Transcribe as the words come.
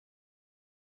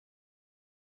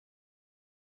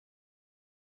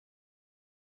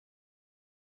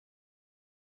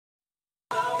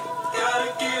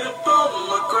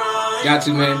Got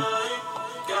to, man.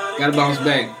 Gotta bounce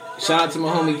back. Shout out to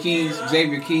my homie Keys,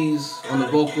 Xavier Keys, on the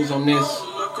vocals on this.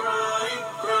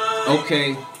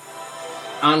 Okay.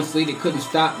 Honestly, they couldn't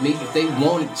stop me if they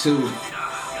wanted to.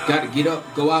 Gotta get up,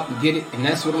 go out and get it, and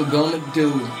that's what I'm gonna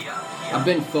do. I've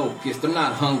been focused, I'm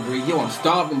not hungry. Yo, I'm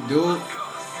starving, dude.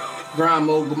 Grind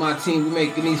mode with my team, we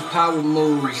making these power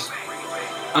moves.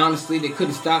 Honestly, they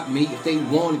couldn't stop me if they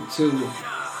wanted to.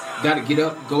 Gotta get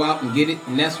up, go out and get it,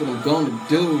 and that's what I'm gonna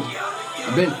do.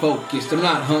 I've been focused, I'm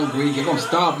not hungry. You're gonna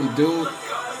starve me, dude.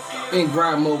 In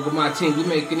grind mode with my team, we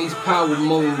making these power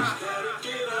moves.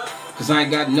 Cause I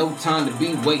ain't got no time to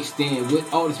be wasting.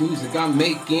 With all this music I'm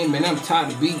making, man, I'm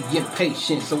tired of being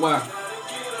impatient. So I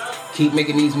keep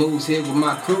making these moves here with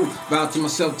my crew. Vow to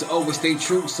myself to always stay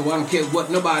true. So I don't care what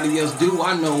nobody else do,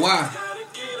 I know why.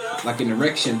 Like an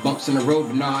erection, bumps in the road,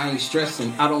 but nah, I ain't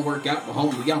stressing. I don't work out, but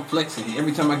homie, I'm flexing.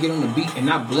 Every time I get on the beat and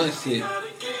I bless it.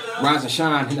 Rise and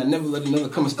shine, and I never let another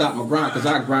come and stop my grind. Cause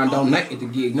I grind all night at the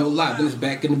gig, no lie. Then it's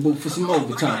back in the booth for some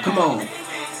overtime. Come on.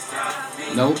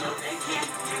 Nope.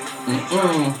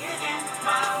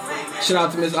 Shout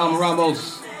out to Miss Alma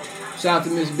Ramos. Shout out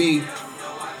to Miss B.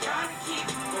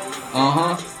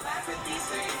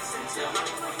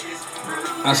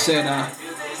 I said,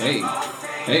 hey.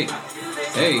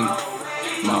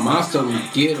 My mom told me to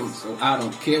get them, so I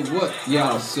don't care what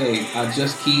y'all say. I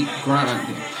just keep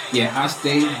grinding. Yeah, I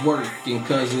stay working,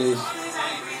 cause it's,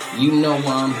 you know,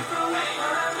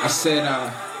 I said,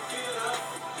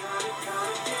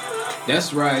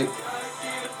 that's right.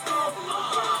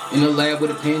 In the lab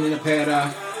with a pen and a pad,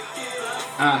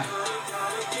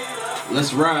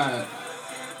 let's ride.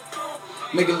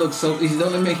 Make it look so easy,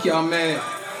 don't it make y'all mad?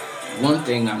 One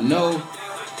thing I know,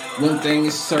 one thing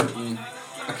is certain.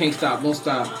 I can't stop, won't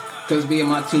stop, cause me and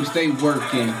my team stay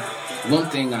working. One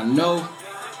thing I know,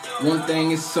 one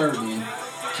thing is certain.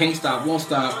 Can't stop, won't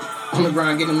stop, on the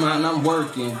grind, getting mine, I'm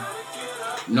working.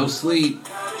 No sleep,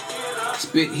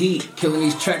 spit heat, killing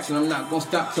these tracks, and I'm not gonna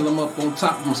stop till I'm up on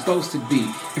top where I'm supposed to be.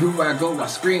 Everywhere I go, I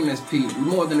scream SP. We're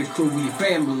more than a crew, we your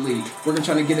family. Working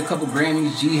trying to get a couple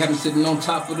Grammys, G, have them sitting on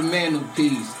top of the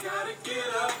mantelpiece.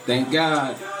 Thank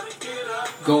God.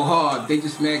 Go hard, they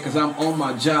just mad cause I'm on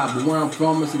my job. But where I'm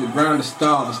from, I see the ground is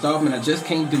starving. Starving, I just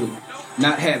can't do it.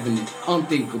 Not having it,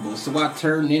 unthinkable. So I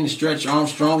turn in, stretch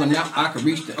Armstrong, and now I can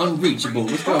reach the unreachable.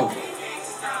 Let's go.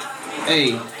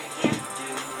 Hey,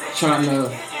 trying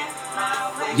to,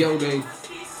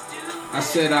 I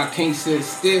said I can't sit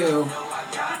still.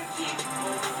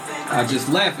 I just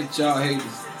laugh at y'all haters.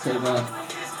 Cause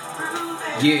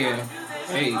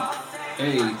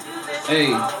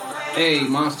hey,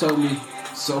 mom's told me.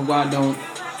 So I don't,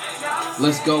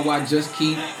 let's go, I just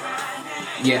keep,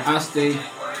 I stay,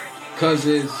 cause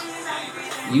it's,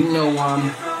 you know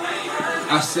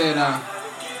I said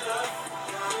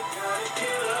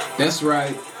that's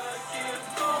right,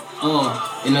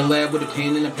 in the lab with a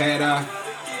pen and a pad,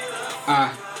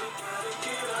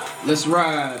 let's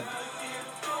ride,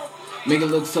 make it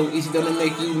look so easy, don't it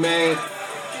make you mad?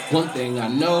 One thing I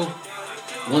know,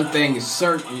 one thing is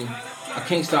certain, I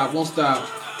can't stop, won't stop.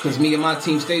 Cause me and my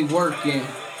team stay working.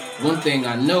 One thing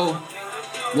I know,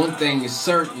 one thing is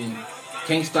certain.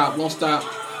 Can't stop, won't stop.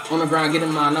 On the ground,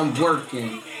 getting mine, I'm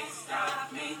working.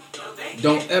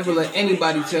 Don't ever let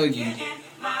anybody tell you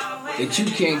that you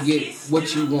can't get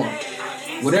what you want.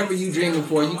 Whatever you dreaming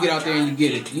for, you get out there and you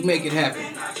get it. You make it happen.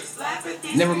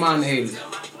 Never mind the haters.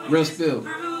 Real spill.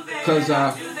 Cause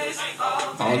all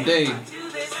day,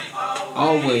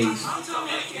 always,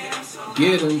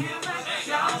 get 'em.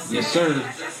 Yes, sir.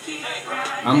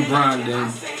 I'm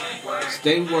grinding.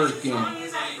 Stay working.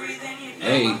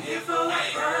 Hey,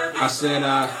 I said,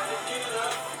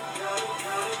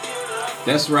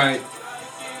 that's right.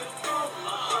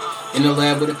 In the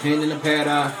lab with a pen and a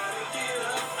pad,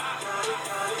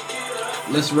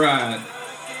 let's ride.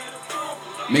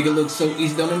 Make it look so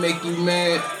easy, don't it make you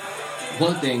mad?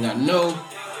 One thing I know,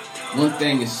 one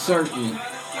thing is certain.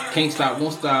 Can't stop,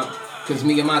 won't stop, cause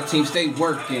me and my team stay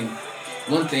working.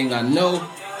 One thing I know,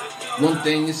 one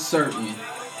thing is certain.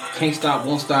 Can't stop,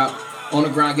 won't stop. On the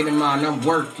grind, getting mine, I'm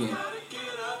working.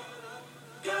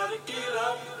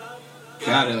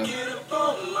 Gotta.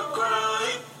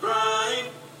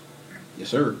 Yes,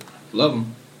 sir. Love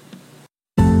 'em.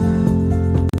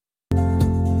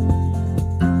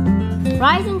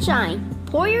 Rise and shine.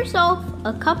 Pour yourself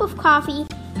a cup of coffee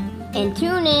and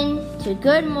tune in to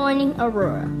Good Morning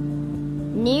Aurora.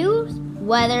 News,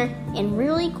 weather, and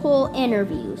really cool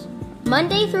interviews.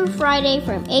 Monday through Friday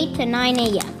from 8 to 9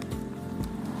 a.m.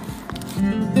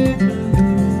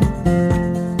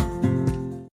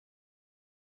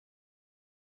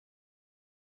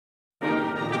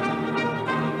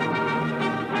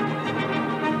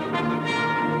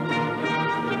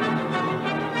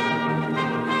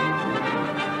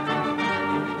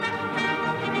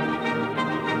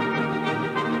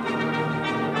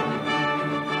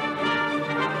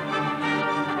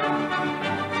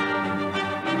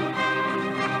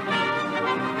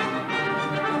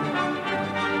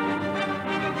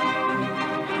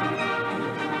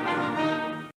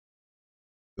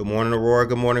 Good morning, Aurora.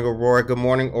 Good morning, Aurora. Good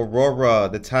morning, Aurora.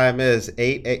 The time is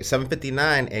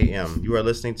 7:59 a.m. You are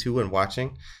listening to and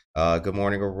watching Good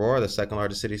Morning, Aurora, the second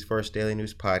largest city's first daily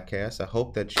news podcast. I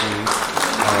hope that you are,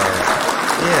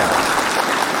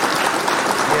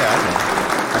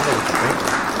 I know what you're thinking.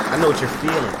 I know what you're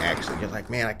feeling, actually. You're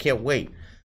like, man, I can't wait.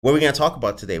 What are we going to talk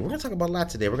about today? We're going to talk about a lot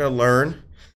today. We're going to learn.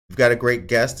 We've got a great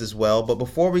guest as well. But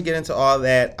before we get into all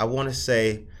that, I want to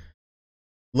say,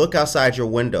 look outside your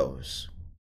windows.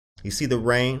 You see the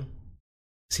rain?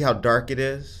 See how dark it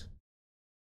is?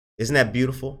 Isn't that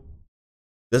beautiful?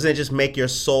 Doesn't it just make your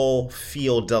soul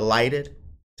feel delighted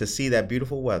to see that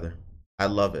beautiful weather? I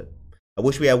love it. I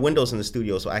wish we had windows in the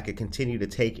studio so I could continue to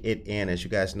take it in. As you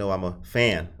guys know, I'm a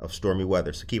fan of stormy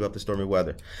weather, so keep up the stormy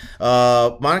weather.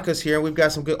 Monica's here, and we've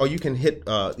got some good... Oh, you can hit...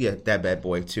 that bad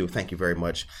boy, too. Thank you very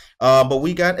much. But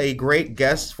we got a great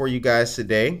guest for you guys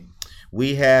today.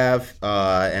 We have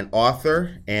an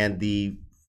author and the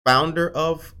founder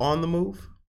of On the Move.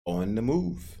 On the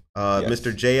Move. Yes.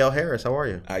 Mr. J.L. Harris, how are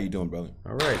you? How you doing, brother?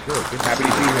 All right, good. Happy to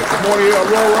be here. Good morning,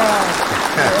 Aurora.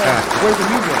 Where's the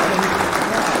music?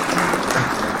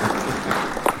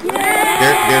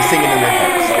 They're singing in their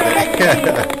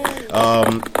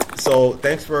hearts. So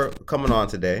thanks for coming on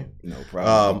today. No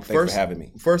problem. Thanks for having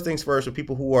me. First things first, for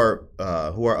people who are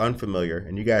unfamiliar,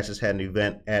 and you guys just had an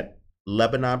event at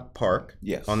Lebanon Park,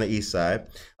 yes, on the east side.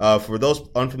 For those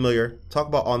unfamiliar, talk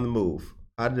about On the Move.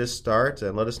 How did this start,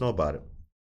 and let us know about it.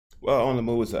 Well, On the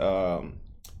Move is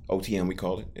OTM, we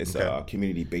call it. It's a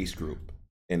community-based group,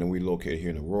 and then we're located here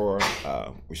in Aurora.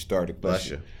 We started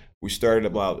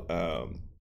about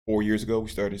 4 years ago. We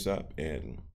started this up,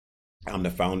 and I'm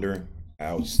the founder.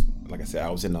 I was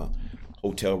in a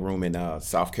hotel room in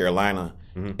South Carolina,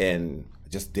 and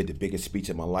just did the biggest speech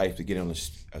of my life to get on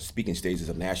a speaking stage as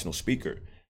a national speaker.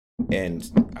 And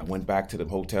I went back to the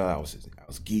hotel. I was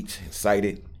geeked,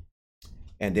 excited.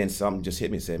 And then something just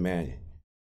hit me and said, man,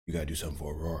 you got to do something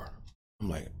for Aurora. I'm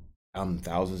like, I'm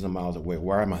thousands of miles away.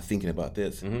 Why am I thinking about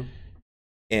this?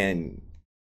 And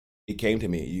it came to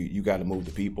me, you got to move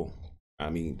the people. I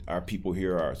mean, our people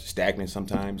here are stagnant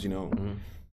sometimes,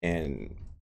 and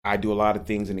I do a lot of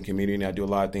things in the community, and I do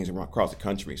a lot of things across the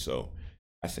country. So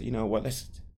I said, you know what, let's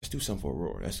do something for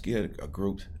Aurora. Let's get a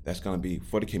group that's going to be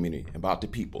for the community, about the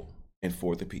people, and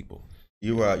for the people.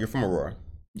 You're from Aurora?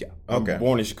 Yeah. Okay. I'm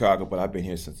born in Chicago, but I've been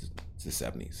here since the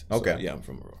 70s. Okay. So, yeah, I'm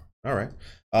from Aurora. All right.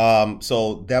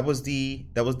 So that was the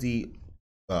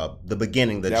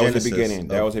beginning, That was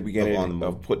the beginning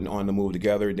of putting On the Move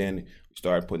together. Then we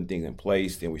started putting things in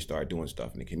place. Then we started doing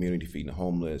stuff in the community, feeding the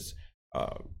homeless,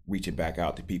 reaching back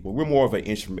out to people. We're more of an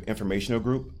informational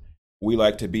group. We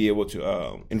like to be able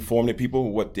to inform the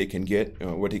people what they can get,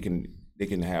 what they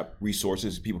can have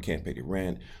resources. People can't pay the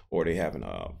rent, or they having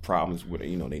problems with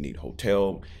they need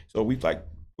hotel. So we like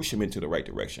push them into the right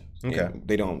direction. Okay. And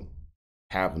they don't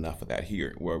have enough of that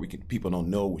here, where people don't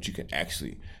know what you can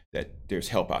actually, that there's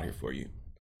help out here for you.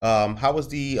 How was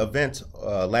the event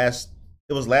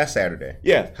it was last Saturday?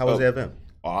 Yeah. How was the event?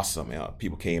 Awesome.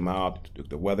 People came out.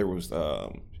 The weather was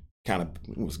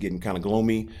getting kind of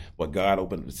gloomy, but God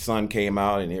opened, the sun came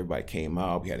out, and everybody came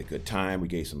out. We had a good time. We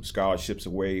gave some scholarships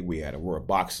away. We had Aurora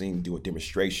Boxing do a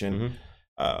demonstration.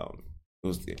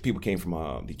 People came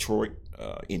from Detroit,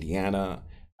 Indiana.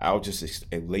 I was just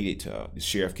elated. The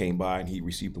sheriff came by and he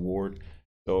received the award.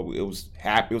 So it was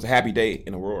happy. It was a happy day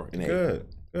in Aurora.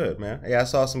 Good, man. Yeah, I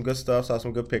saw some good stuff. Saw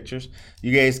some good pictures.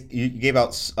 You gave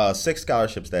out 6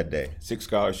 scholarships that day. 6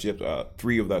 scholarships.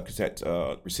 3 of the cassette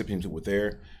recipients were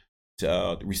there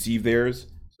to receive theirs.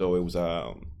 So it was,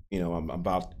 I'm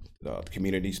about the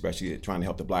community, especially trying to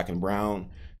help the Black and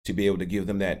Brown, to be able to give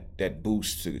them that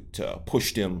boost to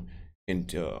push them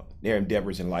into their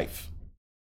endeavors in life.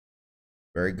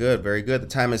 Very good, very good. The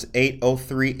time is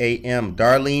 8:03 a.m.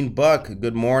 Darlene Buck,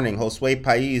 good morning. Josue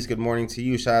Pais, good morning to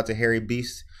you. Shout out to Harry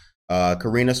Beast.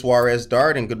 Karina Suarez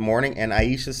Darden, good morning. And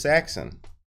Aisha Saxon,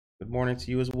 good morning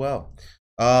to you as well.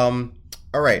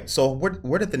 All right, so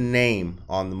where did the name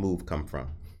On the Move come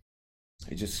from?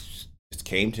 It just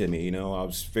came to me, I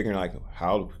was figuring like,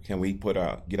 how can we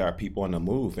get our people on the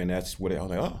move? And that's what I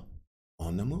was like,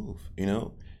 on the move,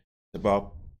 It's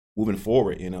about moving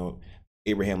forward,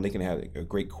 Abraham Lincoln had a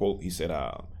great quote. He said,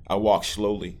 I walk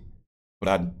slowly, but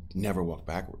I never walk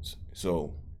backwards.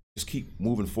 So just keep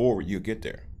moving forward, you'll get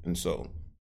there. And so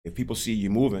if people see you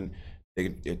moving,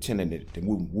 they're tending to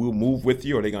we'll move with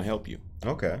you, or they're going to help you.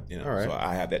 Okay. All right. So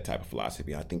I have that type of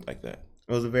philosophy. I think like that.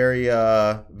 It was a very,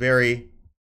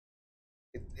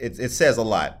 it says a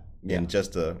lot in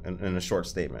just in a short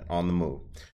statement, On the Move.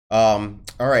 All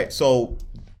right. So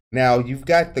now you've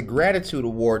got the Gratitude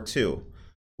Award too.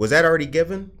 Was that already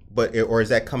given? but or is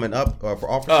that coming up for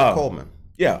Officer Coleman?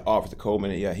 Yeah, Officer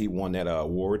Coleman. Yeah, he won that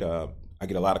award. I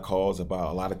get a lot of calls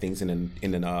about a lot of things in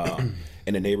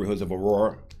the neighborhoods of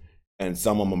Aurora, and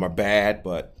some of them are bad.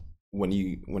 But when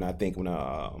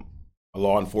a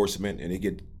law enforcement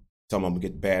and some of them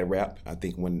get bad rap, I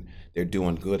think when they're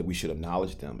doing good, we should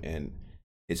acknowledge them. And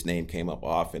his name came up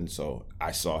often, so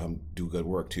I saw him do good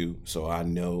work too. So I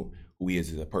know who he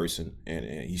is as a person, and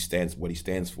he stands what he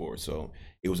stands for. So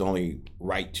it was only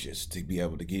righteous to be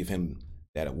able to give him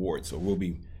that award. So we'll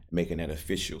be making that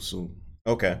official soon.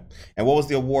 Okay. And what was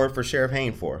the award for Sheriff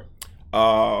Hayne for?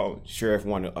 Sheriff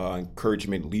won an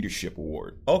Encouragement Leadership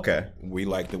Award. Okay. We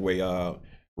like the way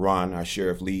Ron, our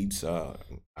sheriff, leads.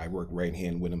 I work right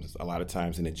hand with him a lot of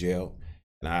times in the jail,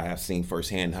 and I have seen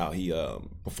firsthand how he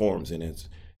performs, and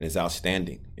it's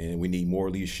outstanding. And we need more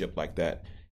leadership like that,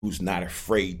 who's not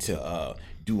afraid to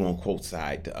do on quote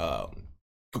side,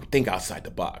 think outside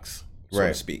the box, so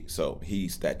to speak. So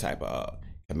he's that type of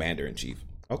commander in chief.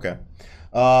 Okay.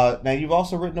 Now you've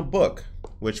also written a book,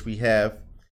 which we have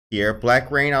here,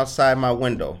 Black Rain Outside My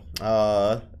Window.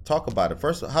 Talk about it.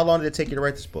 First, how long did it take you to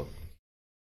write this book?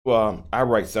 Well, I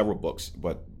write several books,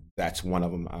 but that's one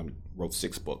of them. I wrote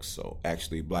 6 books. So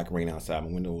actually, Black Rain Outside My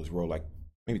Window was wrote like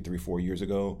maybe 3-4 years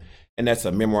ago. And that's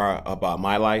a memoir about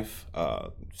my life,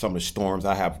 some of the storms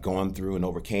I have gone through and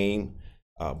overcame.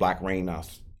 Black Rain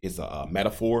is a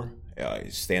metaphor.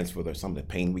 It stands for some of the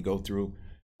pain we go through,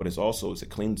 but it's a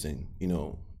cleansing,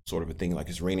 sort of a thing. Like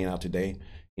it's raining out today.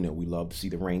 We love to see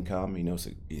the rain come,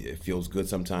 so it feels good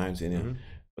sometimes. And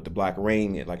but the black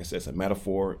rain, like I said, it's a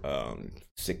metaphor,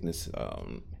 sickness,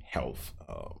 health,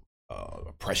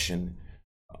 oppression,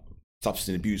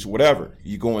 substance abuse, whatever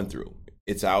you're going through.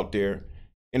 It's out there,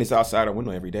 and it's outside our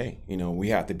window every day. We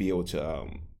have to be able to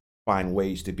find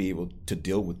ways to be able to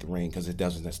deal with the rain because it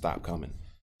doesn't stop coming.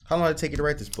 How long did it take you to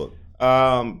write this book?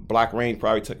 Black Rain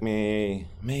probably took me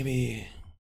maybe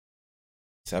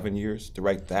 7 years to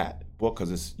write that book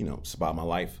because it's about my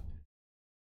life.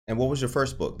 And what was your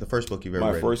first book? The first book you've ever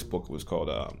written? My first book was called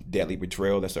Deadly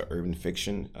Betrayal. That's an urban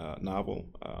fiction novel.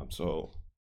 So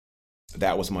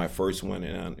that was my first one,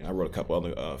 and I wrote a couple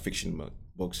other fiction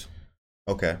books.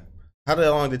 Okay. How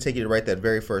long did it take you to write that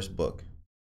very first book?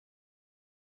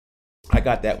 I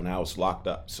got that when I was locked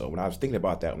up. So when I was thinking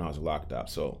about that when I was locked up,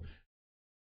 so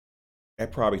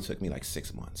that probably took me like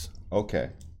 6 months. Okay.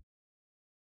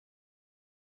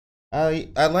 I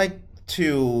like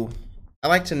to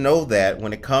know that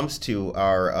when it comes to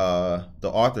our the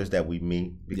authors that we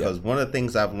meet, because one of the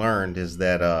things I've learned is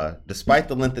that despite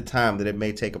the length of time that it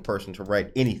may take a person to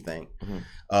write anything,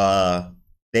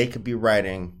 they could be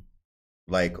writing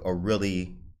like a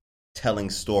really telling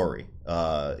story.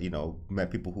 Met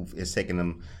people who it's taken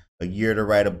them a year to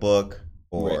write a book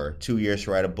or 2 years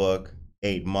to write a book,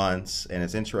 8 months, and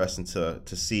it's interesting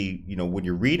to see, when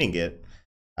you're reading it.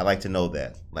 I like to know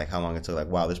that, like how long it took, like,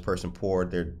 wow, this person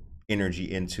poured their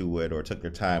energy into it or took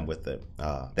their time with it,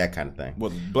 that kind of thing. Well,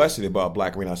 the blessing about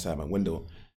Black Rain Outside My Window,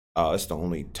 it's the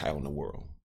only title in the world.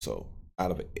 So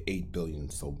out of 8 billion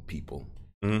so people,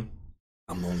 I'm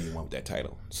the only one with that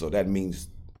title. So that means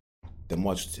the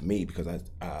much to me because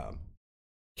I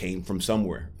came from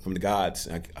somewhere, from the gods.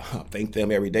 I thank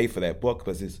them every day for that book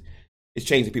because it's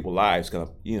changing people's lives. Cause,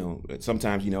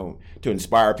 sometimes, to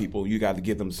inspire people, you got to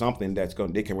give them something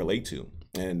they can relate to.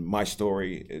 And my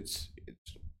story, it's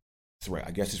right.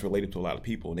 I guess it's related to a lot of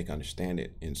people and they can understand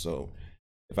it. And so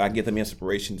if I can get them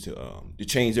inspiration to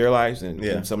change their lives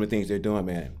and some of the things they're doing,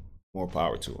 man, more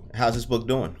power to them. How's this book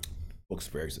doing? Book's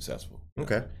very successful.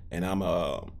 Okay. And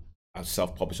I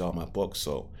self-publish all my books.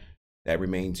 So that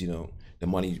remains, the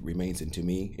money remains into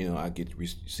me. I get to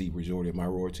receive majority of my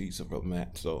royalties from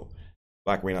that. So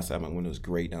Black Rain Outside My Window is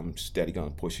great. I'm steady going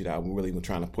to push it out. We're really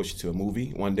trying to push it to a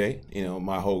movie one day.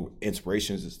 My whole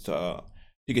inspiration is to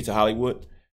get to Hollywood.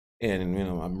 And,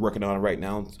 I'm working on it right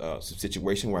now. Some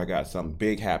situation where I got something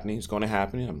big happening. It's going to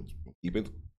happen.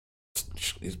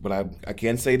 But I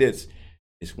can say this.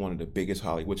 It's one of the biggest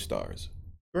Hollywood stars.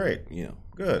 Great.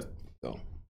 Good. So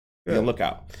be on the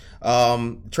lookout.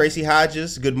 Tracy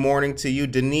Hodges, good morning to you.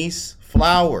 Denise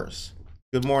Flowers,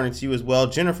 good morning to you as well.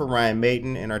 Jennifer Ryan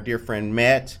Mayton and our dear friend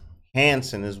Matt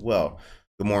Hansen as well.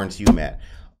 Good morning to you, Matt.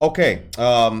 Okay,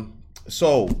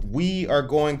 so we are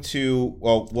going to,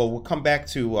 we'll come back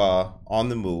to On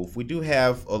the Move. We do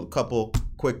have a couple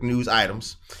quick news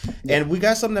items, and we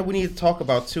got something that we need to talk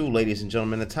about too, ladies and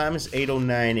gentlemen. The time is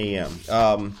 8:09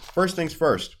 a.m. First things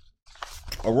first,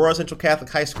 Aurora Central Catholic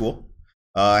High School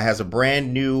has a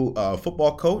brand new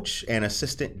football coach and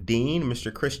assistant dean,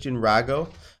 Mr. Christian Rago.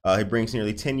 He brings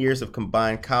nearly 10 years of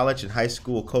combined college and high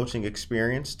school coaching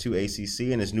experience to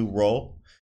ACC in his new role.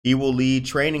 He will lead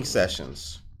training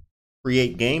sessions,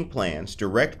 create game plans,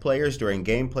 direct players during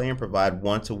gameplay, and provide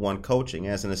one-to-one coaching.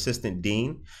 As an assistant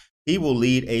dean, he will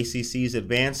lead ACC's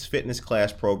advanced fitness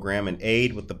class program and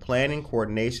aid with the planning,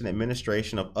 coordination,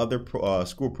 administration of other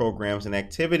school programs and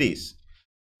activities.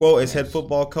 Well, as head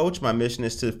football coach, my mission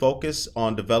is to focus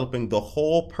on developing the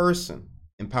whole person,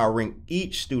 empowering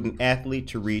each student athlete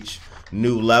to reach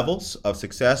new levels of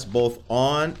success both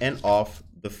on and off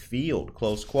the field,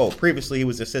 close quote. Previously, he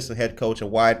was assistant head coach and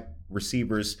wide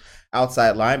receivers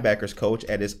outside linebackers coach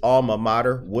at his alma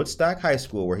mater, Woodstock High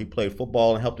School, where he played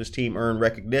football and helped his team earn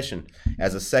recognition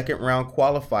as a second-round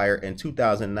qualifier in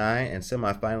 2009 and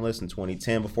semifinalist in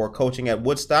 2010. Before coaching at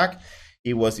Woodstock,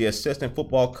 he was the assistant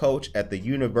football coach at the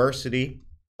University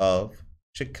of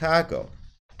Chicago.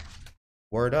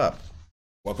 Word up.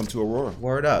 Welcome to Aurora.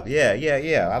 Word up.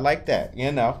 Yeah. I like that.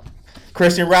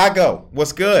 Christian Rago,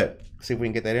 what's good? See if we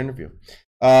can get that interview.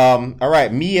 All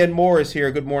right. Mia and Moore is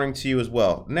here. Good morning to you as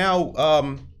well.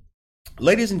 Now,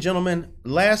 ladies and gentlemen,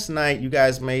 last night, you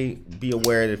guys may be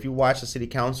aware that if you watch the city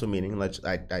council meeting,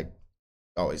 I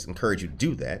always encourage you to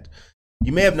do that.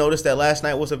 You may have noticed that last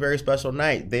night was a very special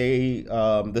night.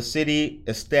 The city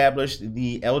established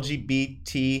the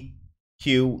LGBTQ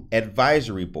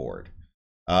advisory board.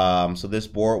 So this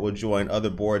board will join other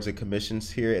boards and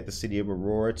commissions here at the city of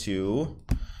Aurora to,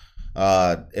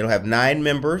 it'll have 9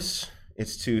 members.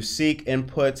 It's to seek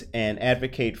input and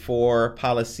advocate for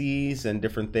policies and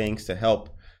different things to help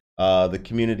the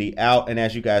community out. And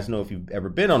as you guys know, if you've ever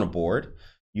been on a board,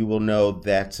 you will know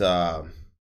that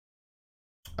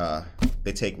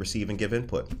they take, receive, and give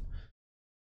input.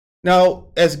 Now,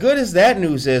 as good as that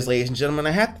news is, ladies and gentlemen,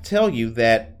 I have to tell you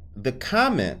that the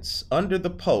comments under the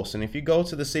post, and if you go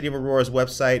to the City of Aurora's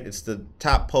website, it's the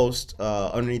top post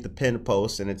underneath the pinned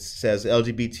post, and it says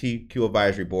LGBTQ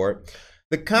Advisory Board.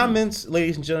 The comments,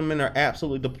 ladies and gentlemen, are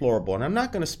absolutely deplorable, and I'm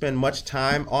not going to spend much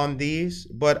time on these,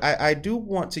 but I do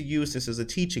want to use this as a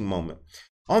teaching moment.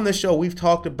 On the show, we've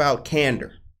talked about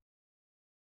candor.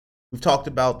 We've talked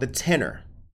about the tenor.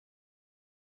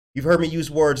 You've heard me use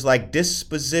words like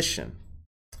disposition,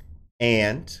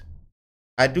 and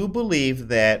I do believe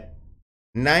that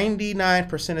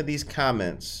 99% of these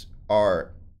comments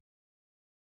are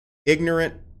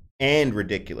ignorant and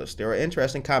ridiculous. They're an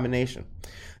interesting combination.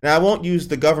 Now, I won't use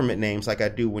the government names like I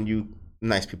do when you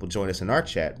nice people join us in our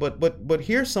chat, but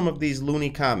here's some of these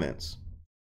loony comments.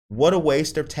 What a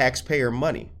waste of taxpayer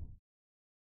money.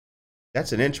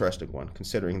 That's an interesting one,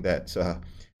 considering that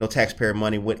no taxpayer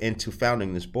money went into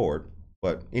founding this board.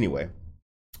 But anyway,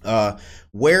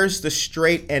 where's the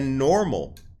straight and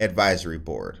normal advisory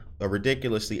board? A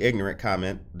ridiculously ignorant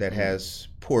comment that has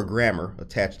poor grammar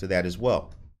attached to that as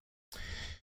well.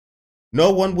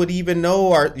 No one would even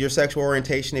know your sexual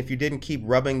orientation if you didn't keep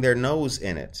rubbing their nose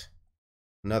in it.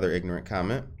 Another ignorant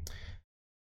comment.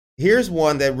 Here's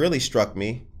one that really struck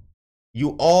me.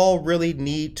 You all really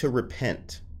need to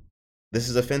repent. This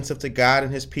is offensive to God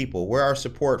and his people. Where our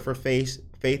support for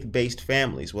faith-based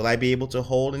families? Will I be able to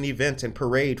hold an event and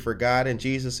parade for God and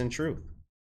Jesus in truth?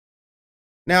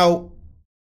 Now,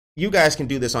 you guys can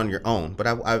do this on your own, but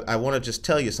I want to just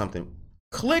tell you something.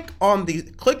 Click on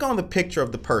the picture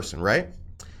of the person, right?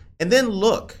 And then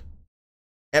look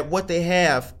at what they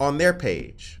have on their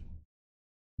page.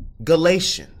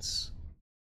 Galatians,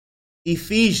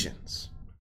 Ephesians,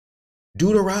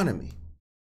 Deuteronomy.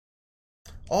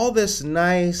 All this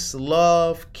nice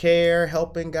love, care,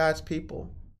 helping God's people,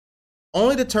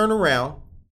 only to turn around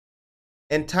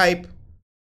and type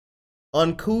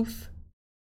uncouth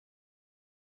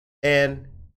and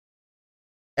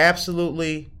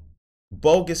absolutely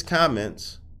bogus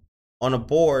comments on a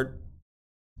board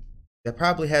that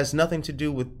probably has nothing to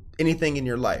do with anything in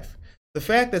your life. The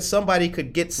fact that somebody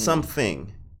could get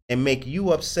something and make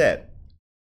you upset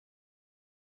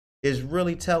is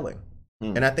really telling.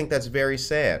 And I think that's very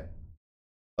sad.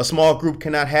 A small group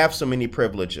cannot have so many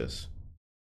privileges.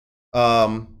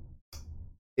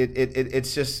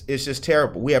 It's just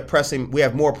terrible. We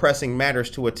have more pressing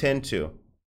matters to attend to.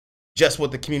 Just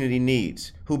what the community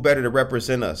needs. Who better to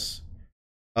represent us?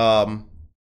 I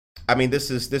mean, this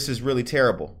is really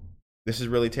terrible. This is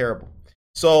really terrible.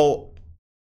 So,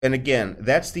 and again,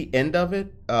 that's the end of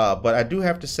it. But I do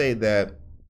have to say that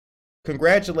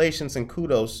congratulations and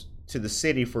kudos to the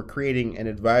city for creating an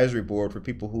advisory board for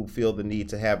people who feel the need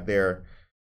to have their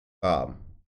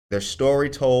story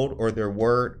told or their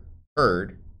word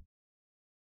heard.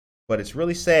 But it's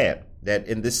really sad that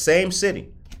in this same city,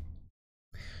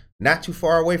 not too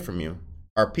far away from you,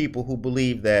 are people who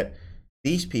believe that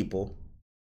these people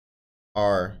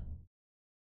are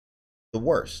the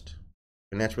worst.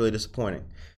 And that's really disappointing.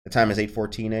 The time is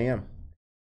 8:14 a.m.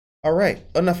 All right,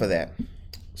 enough of that.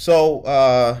 So,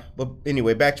 but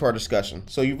anyway, back to our discussion.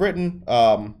 So you've written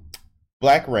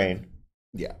Black Rain.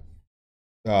 Yeah.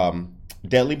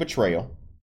 Deadly Betrayal.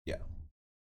 Yeah.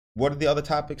 What are the other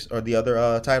topics or the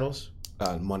other titles?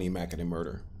 Money, Mac, and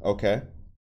Murder. Okay.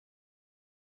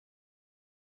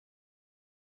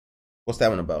 What's that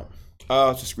one about?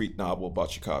 It's a street novel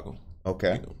about Chicago.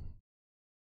 Okay. You know.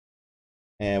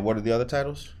 And what are the other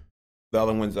titles? The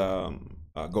other one's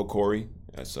Go Corey.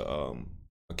 That's a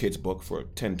kid's book for a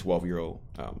 10, 12-year-old.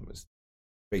 It's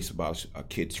based about a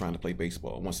kid trying to play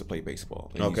baseball, wants to play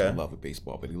baseball. And he's in love with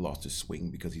baseball, but he lost his swing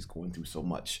because he's going through so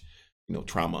much,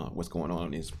 trauma, what's going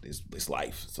on in his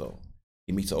life. So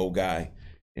he meets an old guy,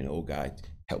 and the old guy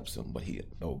helps him, but the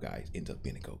old guy ends up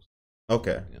being a ghost.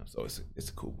 Okay. So it's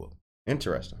a cool book.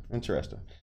 Interesting.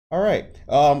 All right.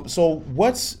 So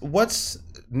what's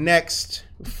next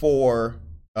for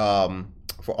On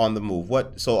the Move?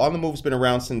 So On the Move's been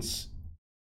around since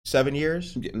 7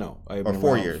 years? Yeah, no, or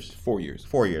 4 years. 4 years.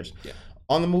 4 years. Yeah.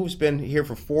 On the Move's been here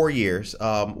for 4 years.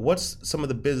 What's some of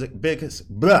the biggest?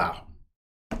 Blah.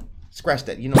 Scratch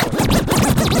that. You know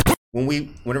what?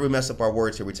 Whenever we mess up our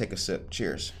words here, we take a sip.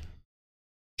 Cheers.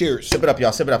 Cheers. Sip it up,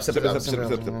 y'all. Sip it up. Sip it up.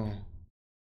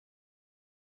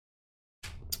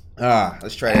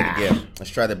 Let's try that again.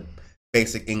 Let's try the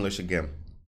basic English again.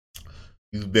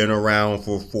 You've been around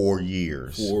for 4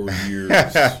 years. 4 years.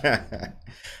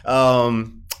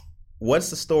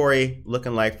 What's the story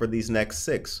looking like for these next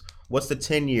 6? What's the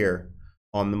 10-year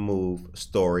On the Move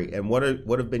story, and what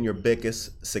have been your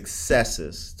biggest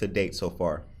successes to date so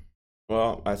far?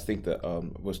 Well, I think that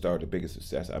we'll start with the biggest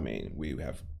success. I mean, we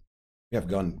have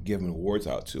given awards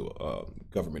out to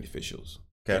government officials.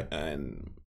 Okay.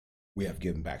 And we have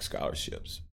given back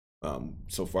scholarships.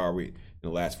 So far, in the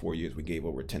last 4 years, we gave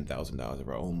over $10,000 of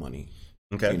our own money.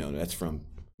 Okay. That's from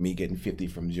me getting 50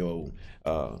 from Joe,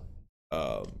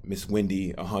 Miss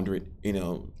Wendy 100.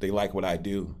 They like what I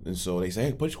do, and so they say,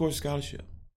 "Hey, put towards a scholarship."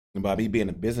 And by me being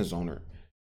a business owner,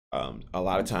 a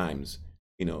lot of times,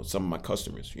 some of my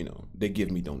customers, they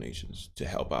give me donations to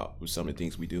help out with some of the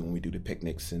things we do when we do the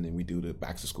picnics and then we do the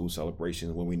back to school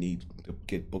celebrations when we need to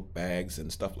get book bags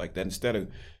and stuff like that. Instead of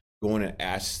going and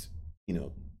ask,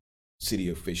 city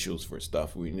officials for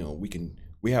stuff, we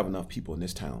have enough people in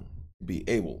this town to be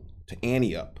able to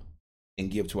ante up and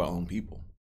give to our own people.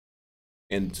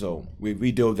 And so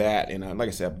we do that. And like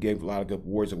I said, I gave a lot of good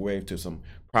awards away to some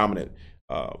prominent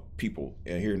people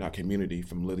here in our community,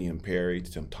 from Lillian Perry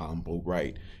to Tom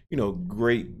Boatwright,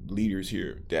 great leaders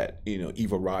here that,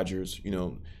 Eva Rogers,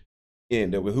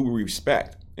 and who we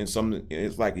respect. And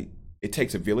it's like it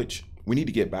takes a village. We need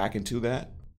to get back into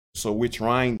that. So we're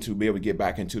trying to be able to get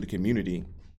back into the community,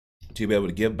 to be able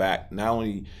to give back not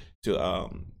only to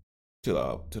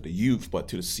the youth, but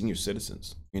to the senior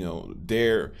citizens.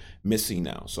 They're missing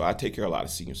now. So I take care of a lot of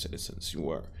senior citizens who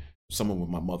are, some of them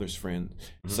were my mother's friend.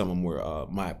 Mm-hmm. Some of them were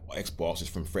my ex-bosses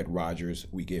from Fred Rogers.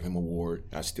 We gave him an award.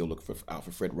 I still look out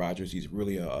for Fred Rogers. He's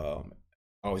really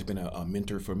always been a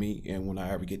mentor for me. And when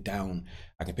I ever get down,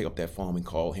 I can pick up that phone and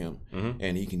call him, mm-hmm.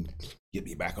 and he can get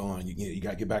me back on. You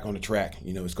got to get back on the track.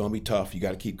 It's going to be tough. You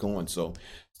got to keep going. So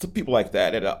people like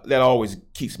that always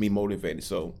keeps me motivated.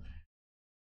 So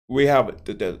we have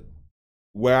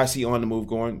where I see On the Move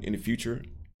going in the future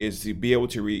is to be able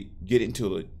to get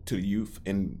into the youth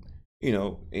and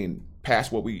and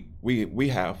pass what we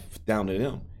have down to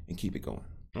them and keep it going.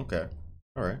 Okay,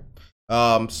 all right.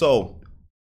 So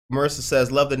Marissa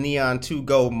says, "Love the Neon 2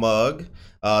 Go mug.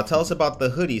 Tell us about the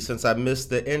hoodie since I missed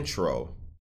the intro."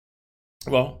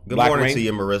 Well, good morning to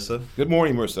you, Marissa. Good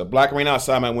morning, Marissa. Black Rain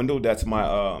Outside My Window. That's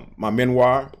my my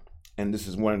memoir, and this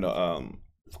is one of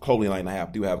the clothing line I have.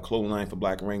 I do have a clothing line for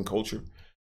Black Rain culture.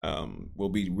 We'll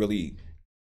be really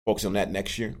focusing on that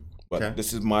next year. But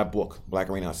This is my book, Black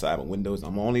Rain Outside My Windows.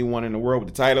 I'm the only one in the world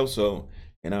with the title,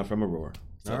 and I'm from Aurora.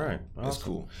 So all right. That's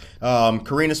cool.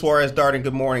 Karina Suarez Darden,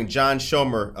 good morning. John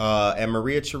Schomer and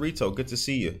Maria Chirito, good to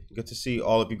see you. Good to see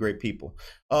all of you great people.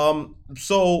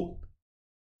 So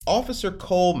Officer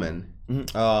Coleman,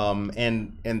 mm-hmm.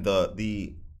 And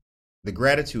the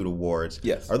gratitude awards,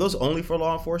 yes, are those only for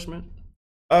law enforcement?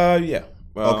 Yeah.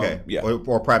 Okay. Yeah.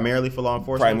 Or primarily for law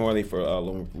enforcement? Primarily for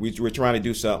we're trying to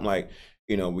do something like,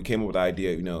 we came up with the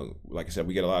idea, like I said,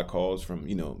 we get a lot of calls from,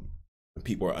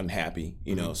 people are unhappy,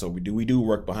 mm-hmm. So we do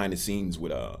work behind the scenes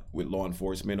with law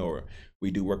enforcement, or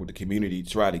we do work with the community to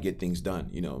try to get things done.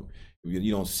 You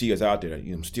don't see us out there,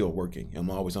 I'm still working. I'm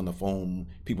always on the phone.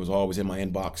 People's always in my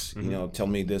inbox, mm-hmm.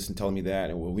 Telling me this and telling me that,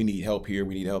 and well, we need help here,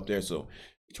 we need help there. So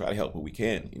we try to help what we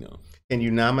can, Can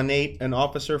you nominate an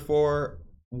officer for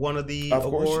one of the awards?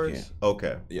 Of course you can.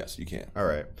 Okay. Yes, you can. All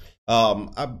right.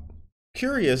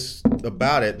 curious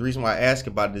about it. The reason why I ask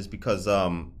about it is because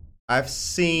I've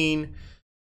seen,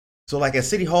 so like at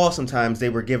City Hall sometimes they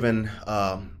were given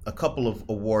a couple of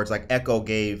awards. Like Echo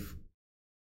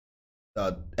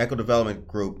Development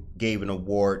Group gave an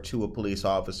award to a police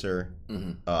officer,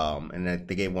 and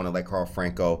they gave one to like Carl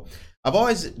Franco. I've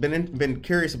always been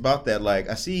curious about that. Like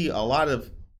I see a lot of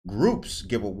groups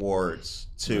give awards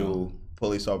to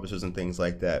police officers and things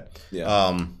like that.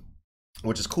 Yeah.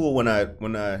 Which is cool when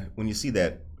you see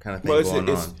that kind of thing going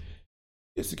on.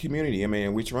 It's the community. I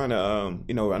mean, we're trying to,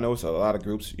 I know it's a lot of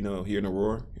groups, here in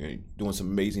Aurora, doing some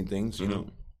amazing things,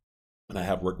 and I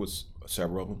have worked with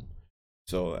several of them.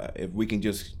 So if we can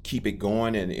just keep it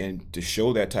going and to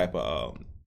show that type of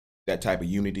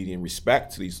unity and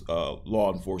respect to these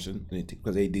law enforcement,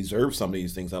 because they deserve some of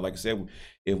these things. Like I said,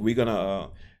 if we're gonna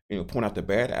point out the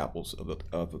bad apples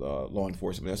of law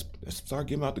enforcement, let's start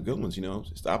giving out the good ones.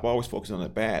 Stop always focusing on the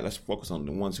bad. Let's focus on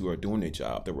the ones who are doing their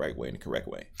job the right way and the correct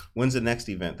way. When's the next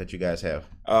event that you guys have?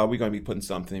 We're gonna be putting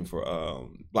something for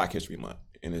Black History Month,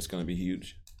 and it's gonna be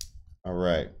huge. All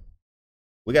right.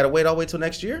 We got to wait all the way till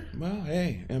next year? Well,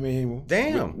 hey, I mean...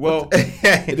 Damn. Well,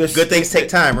 good things take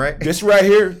time, right? This right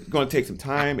here is going to take some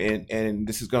time, and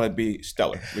this is going to be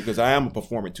stellar, because I am a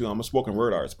performer, too. I'm a spoken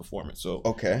word artist performer, so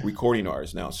recording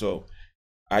artist now. So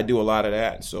I do a lot of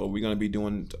that. So we're going to be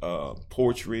doing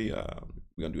poetry. We're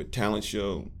going to do a talent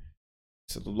show.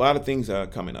 So a lot of things are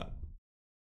coming up.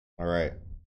 All right.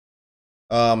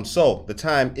 So the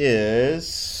time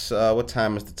is, what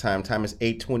time is the time? Time is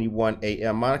 8:21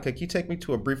 a.m. Monica, can you take me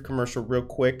to a brief commercial real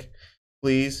quick,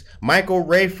 please? Michael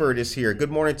Rayford is here.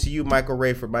 Good morning to you, Michael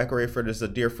Rayford. Michael Rayford is a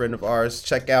dear friend of ours.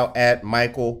 Check out at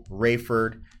Michael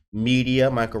Rayford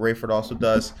Media. Michael Rayford also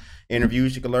does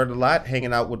interviews. You can learn a lot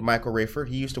hanging out with Michael Rayford.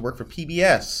 He used to work for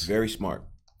PBS. Very smart.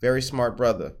 Very smart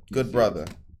brother. Good brother.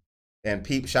 And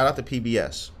shout out to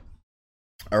PBS.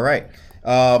 All right.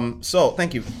 So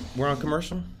thank you. We're on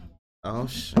commercial. Oh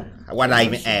shit! Why did I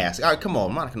even ask? All right, come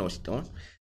on, Monica knows what she's doing.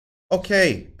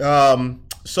 Okay.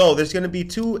 So there's going to be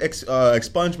 2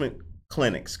 expungement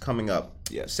clinics coming up.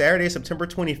 Yes. Saturday, September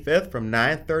 25th, from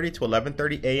 9:30 to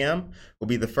 11:30 a.m. will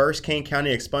be the first Kane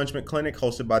County expungement clinic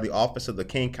hosted by the Office of the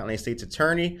Kane County State's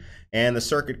Attorney and the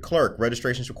Circuit Clerk.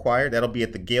 Registration is required. That'll be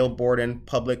at the Gail Borden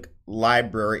Public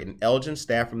Library in Elgin.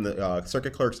 Staff from the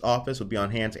Circuit Clerk's office will be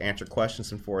on hand to answer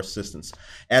questions and for assistance.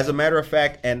 As a matter of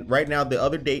fact, and right now the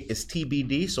other date is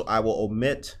TBD, so I will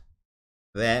omit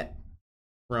that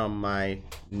from my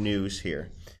news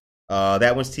here.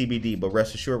 That one's TBD, but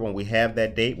rest assured when we have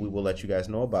that date, we will let you guys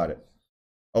know about it.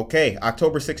 Okay,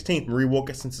 October 16th, Marie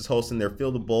Wilkinson is hosting their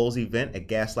Fill the Bowls event at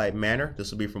Gaslight Manor.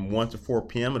 This will be from 1 to 4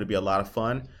 p.m. It'll be a lot of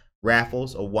fun.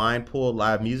 Raffles, a wine pool,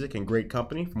 live music, and great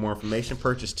company. For more information,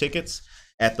 purchase tickets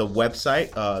at the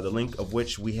website, the link of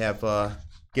which we have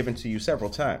given to you several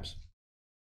times.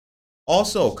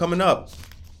 Also, coming up,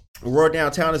 Aurora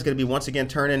Downtown is going to be once again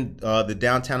turning the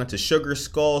downtown into Sugar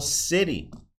Skull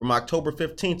City from October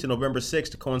 15th to November 6th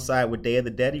to coincide with Day of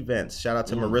the Dead events. Shout out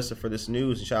to Marissa for this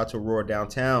news, and shout out to Aurora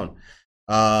Downtown.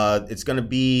 It's going to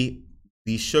be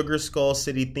the Sugar Skull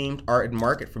City themed art and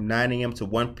market from 9 a.m. to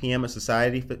 1 p.m. at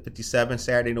Society 57,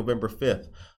 Saturday, November 5th.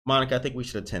 Monica, I think we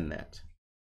should attend that.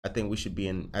 I think we should be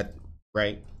in,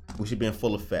 right? We should be in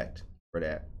full effect for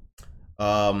that.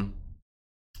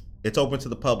 It's open to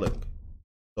the public.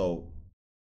 So,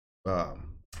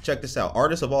 check this out.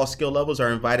 Artists of all skill levels are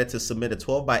invited to submit a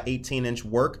 12 by 18 inch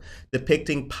work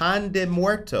depicting Pan de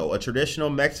Muerto, a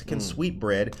traditional Mexican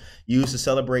sweetbread used to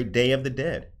celebrate Day of the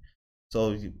Dead.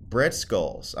 So bread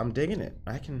skulls. I'm digging it.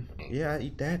 I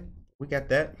eat that. We got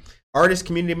that. Artists,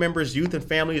 community members, youth, and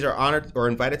families are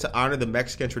invited to honor the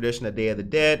Mexican tradition of Day of the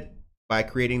Dead by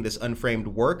creating this unframed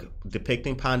work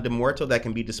depicting Pan de Muerto that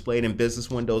can be displayed in business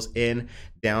windows in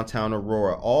downtown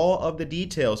Aurora. All of the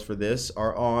details for this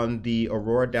are on the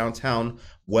Aurora Downtown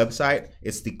website.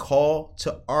 It's the Call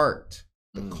to Art.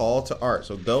 The Call to Art.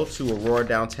 So go to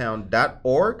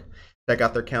auroradowntown.org. Check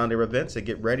out their calendar events and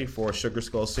get ready for Sugar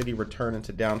Skull City returning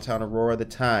to downtown Aurora. The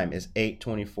time is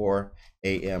 8:24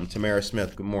 a.m. Tamara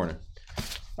Smith, good morning.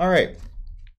 All right.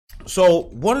 So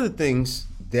one of the things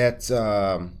that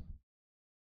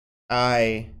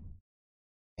I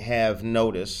have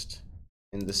noticed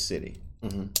in the city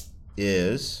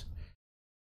is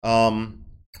the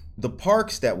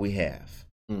parks that we have.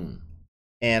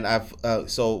 And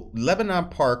so Lebanon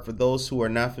Park, for those who are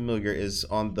not familiar, is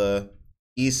on the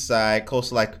east side, close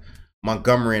to like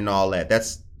Montgomery and all that.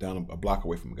 That's down a block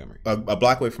away from Montgomery. A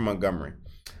block away from Montgomery.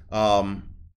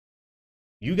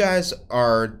 You guys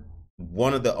are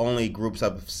one of the only groups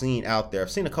I've seen out there.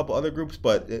 I've seen a couple other groups,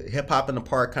 but Hip Hop in the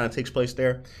Park kind of takes place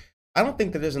there. I don't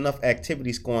think that there's enough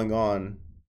activities going on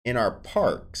in our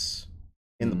parks,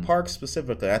 in the parks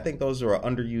specifically. I think those are an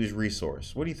underused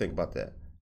resource. What do you think about that?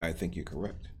 I think you're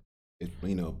correct.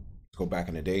 Go back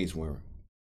in the days where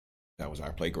that was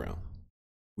our playground.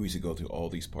 We used to go to all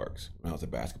these parks. When I was a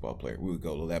basketball player, we would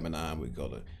go to Lebanon, we'd go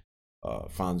to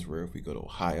Farnsworth, we'd go to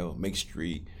Ohio, Make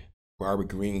Street, Barbara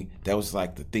Green. That was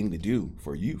like the thing to do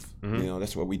for youth.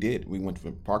 That's what we did. We went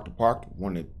from park to park,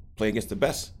 wanted to play against the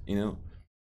best,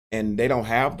 And they don't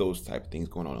have those type of things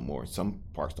going on anymore. Some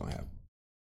parks don't have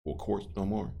full courts no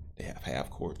more. They have half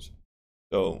courts.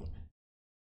 So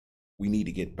we need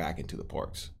to get back into the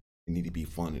parks. We need to be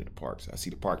fun in the parks. I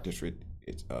see the park district.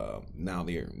 It's now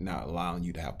they're not allowing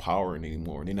you to have power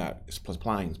anymore. They're not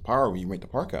supplying power when you rent the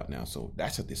park out now. So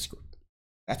that's a district.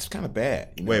 That's kind of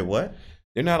bad. Wait, what?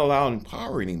 They're not allowing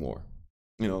power anymore.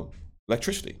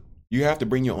 Electricity. You have to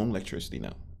bring your own electricity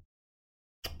now.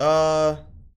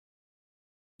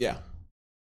 Yeah.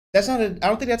 That's not. I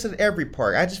don't think that's in every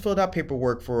park. I just filled out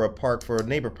paperwork for a park for a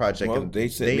neighbor project. Well, they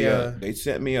sent me a. You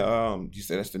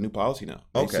said that's the new policy now.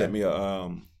 They sent me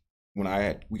a. When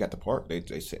we got the park,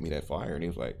 they sent me that flyer, and it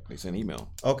was like they sent an email.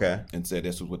 Okay. And said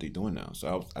this was what they're doing now.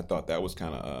 So I thought that was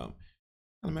kind of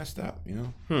messed up,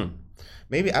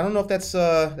 Maybe I don't know if that's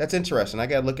interesting. I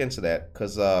gotta look into that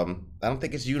because I don't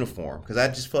think it's uniform. Because I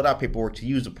just filled out paperwork to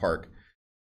use the park.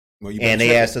 Well, and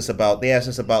they asked us about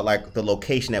like the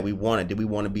location that we wanted. Did we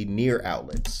want to be near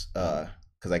outlets?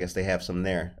 Because I guess they have some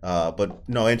there. But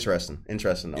no, interesting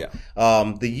though. Yeah.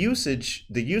 The usage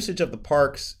of the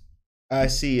parks I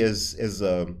see as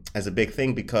a big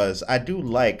thing because I do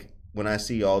like when I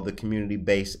see all the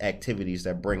community-based activities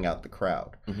that bring out the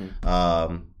crowd.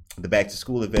 The back to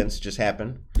school events just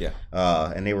happened. Yeah.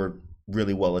 And they were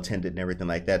really well attended and everything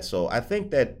like that. So I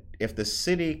think that if the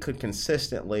city could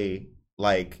consistently,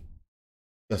 like,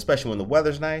 especially when the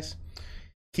weather's nice,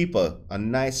 keep a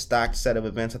nice stocked set of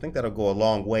events, I think that'll go a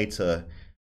long way to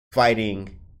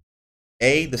fighting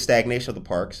the stagnation of the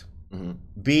parks,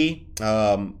 B,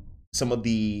 some of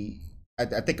the I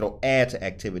think it'll add to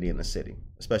activity in the city,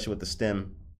 especially with the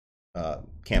STEM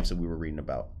camps that we were reading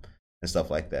about and stuff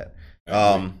like that.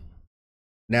 Now,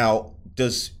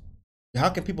 how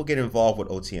can people get involved with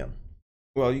OTM?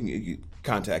 Well, you can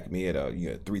contact me at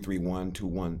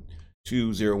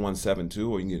 331-212-0172,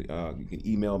 or you can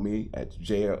email me at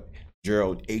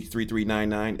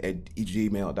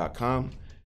gerald83399@gmail.com.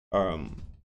 Or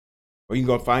you can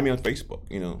go find me on Facebook.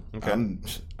 Okay.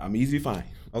 I'm easy to find.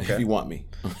 Okay. If you want me.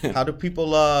 How do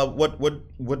people?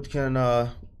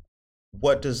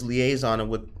 What does liaison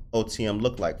with OTM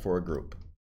look like for a group?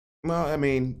 Well, I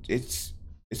mean, it's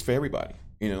for everybody.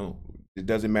 It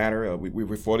doesn't matter.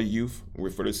 We're for the youth. We're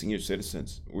for the senior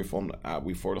citizens. We're for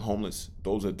the homeless.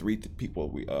 Those are three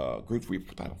groups we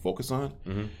focus on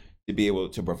to be able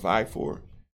to provide for.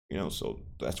 So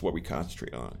that's what we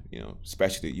concentrate on.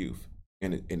 Especially the youth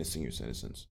and the senior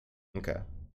citizens. Okay.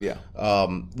 Yeah.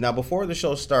 Now, before the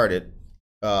show started,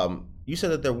 you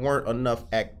said that there weren't enough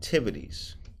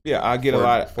activities. Yeah, I get a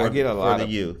lot of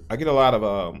youth. I get a lot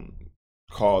of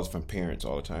calls from parents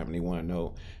all the time, and they want to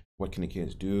know what can the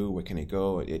kids do, where can they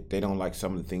go. They don't like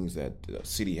some of the things that the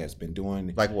city has been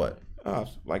doing. Like what?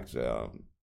 Like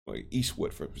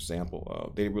Eastwood, for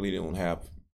example. They really don't have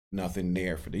nothing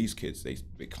there for these kids. They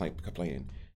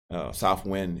complain.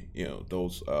 Southwind,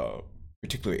 those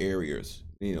particular areas.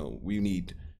 We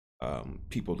need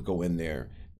people to go in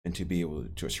there and to be able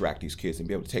to attract these kids and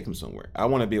be able to take them somewhere. I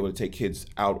want to be able to take kids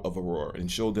out of Aurora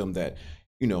and show them that,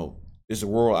 there's a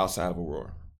world outside of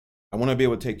Aurora. I want to be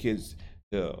able to take kids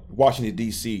to Washington,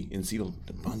 D.C. and see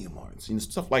the Bunny Martins,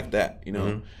 stuff like that,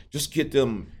 Just get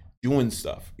them doing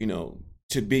stuff, get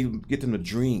them to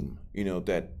dream,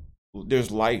 that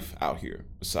there's life out here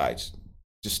besides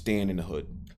just staying in the hood.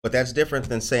 But that's different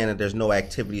than saying that there's no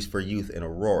activities for youth in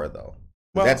Aurora, though.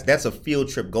 Well, that's a field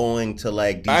trip going to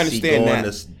like DC,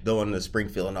 going to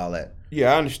Springfield and all that.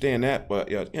 Yeah, I understand that,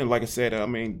 but like I said, I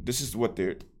mean, this is what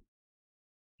they're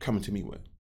coming to me with,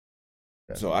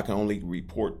 so I can only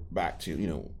report back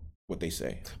to what they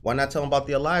say. Why not tell them about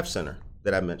the Alive Center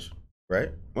that I mentioned?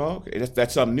 Right. Well, okay,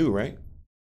 that's something new, right?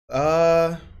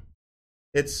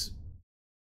 It's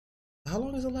how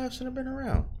long has the Alive Center been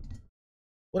around?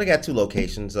 Well, they got 2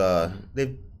 locations.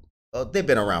 They've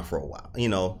been around for a while.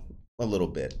 A little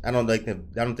bit. I don't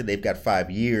think they've got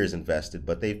 5 years invested,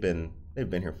 but they've been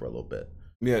here for a little bit.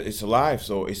 Yeah, it's alive,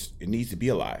 so it needs to be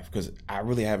alive because I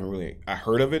really haven't I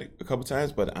heard of it a couple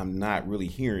times, but I'm not really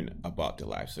hearing about the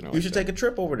Alive Center. You should take a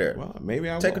trip over there. Well, maybe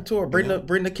I'll take a tour. Bring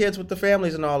the kids with the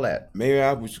families and all that. Maybe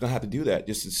I was gonna have to do that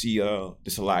just to see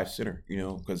this Alive Center.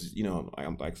 Because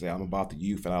like I say, I'm about the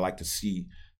youth, and I like to see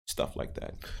stuff like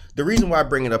that. The reason why I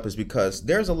bring it up is because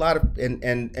there's a lot of,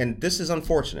 and this is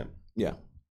unfortunate. Yeah.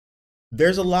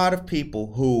 There's a lot of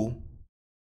people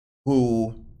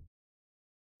who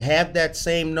have that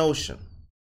same notion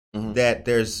that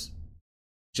there's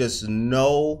just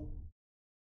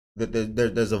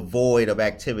there's a void of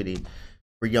activity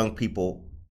for young people,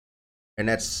 and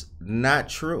that's not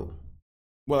true.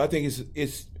 Well, I think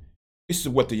it's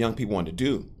what the young people want to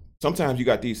do. Sometimes you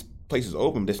got these places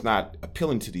open that's not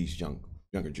appealing to these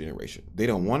younger generation. They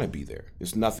don't want to be there.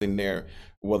 There's nothing there,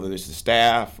 whether it's the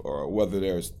staff or whether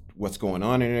there's what's going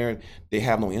on in there. They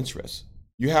have no interest.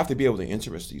 You have to be able to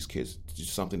interest these kids to do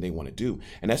something they want to do,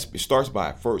 and it starts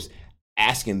by first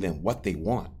asking them what they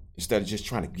want instead of just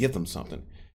trying to give them something.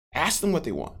 Ask them what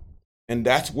they want, and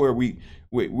that's where we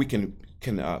can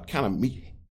kind of meet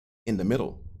in the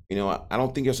middle. You know, I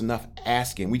don't think there's enough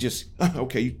asking. We just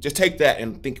okay, you just take that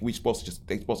and think they're supposed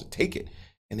to take it,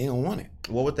 and they don't want it.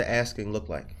 What would the asking look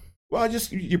like? Well,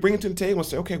 just you bring it to the table and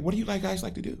say, okay, what do you guys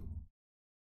like to do?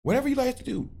 Whatever you like to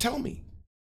do, tell me.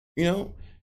 You know,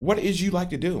 what is you like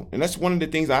to do? And that's one of the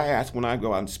things I ask when I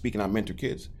go out and speak and I mentor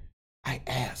kids. I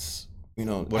ask. You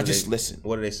know, I just listen.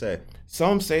 What do they say?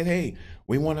 Some say, hey,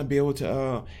 we want to be able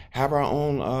to have our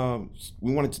own,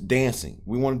 we want to dancing.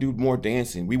 We want to do more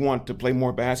dancing. We want to play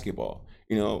more basketball.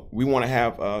 You know, we want to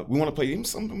have, we want to play,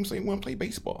 some of them say we want to play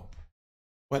baseball.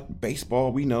 But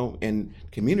baseball, we know, in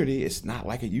community, it's not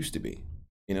like it used to be.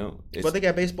 You know, but they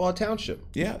got baseball township.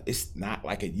 Yeah, it's not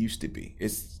like it used to be.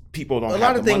 It's people don't. A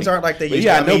lot of things aren't like they used to.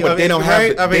 Yeah, I know, but they don't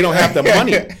have. They don't have the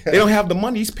money. They don't have the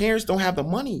money. These parents don't have the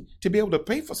money to be able to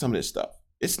pay for some of this stuff.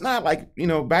 It's not like, you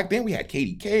know, back then we had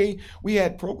KDK. We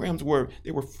had programs where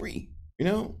they were free. You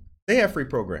know, they have free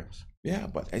programs. Yeah,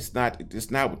 but it's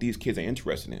not what these kids are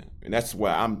interested in, and that's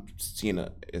why I'm seeing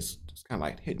it's kind of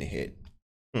like hitting the head.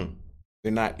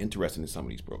 They're not interested in some of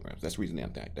these programs. That's the reason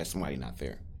that's somebody not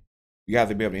there. You have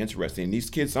to be able to be interested in these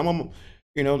kids. Some of them,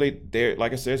 you know, they're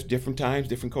like I said, it's different times,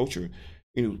 different culture.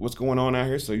 You know, what's going on out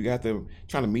here. So you have to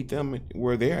try to meet them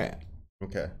where they're at.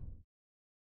 Okay.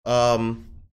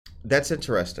 That's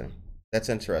interesting.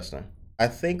 I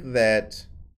think that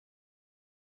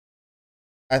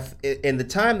in the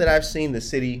time that I've seen the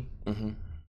city,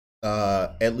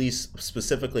 at least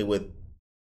specifically with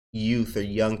youth or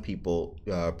young people,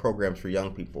 programs for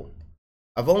young people,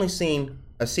 I've seen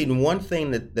one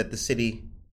thing that the city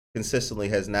consistently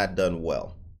has not done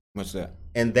well. What's that?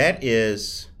 And that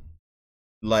is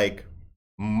like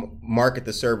market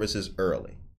the services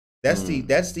early. That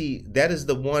is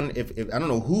the one. If I don't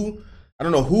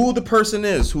know who the person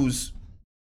is who's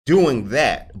doing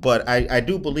that, but I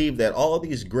do believe that all of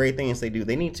these great things they do,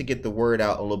 they need to get the word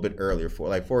out a little bit earlier.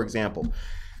 For example,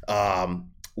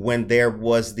 when there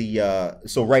was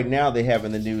so right now they have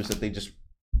in the news that they just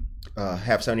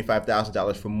have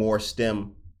 $75,000 for more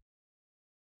STEM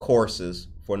courses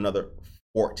for another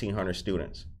 1,400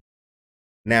 students.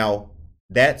 Now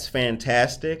that's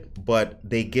fantastic, but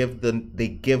they give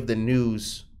the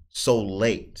news so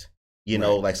late. You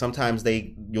know, like sometimes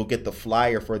you'll get the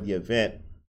flyer for the event.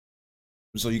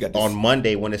 So you got on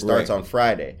Monday when it starts on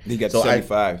Friday. You got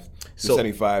 75.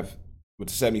 75 with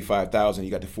the 75,000.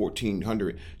 You got the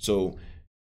 1,400. So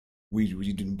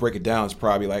we didn't break it down. It's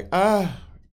probably like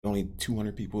only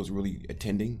 200 people is really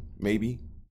attending, maybe,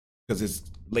 because it's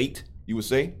late. You would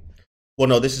say. Well,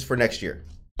 no, this is for next year.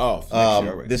 Oh, for next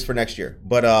year, right. This is for next year.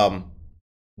 But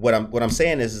what I'm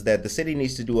saying is that the city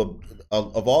needs to do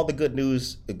of all the good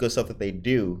news, the good stuff that they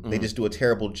do, they just do a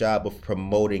terrible job of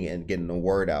promoting it and getting the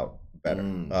word out better.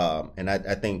 And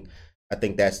I think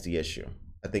that's the issue.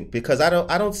 I think because I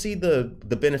don't see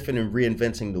the benefit in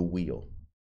reinventing the wheel.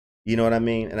 You know what I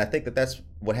mean? And I think that's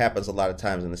what happens a lot of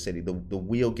times in the city. The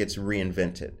wheel gets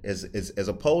reinvented as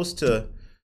opposed to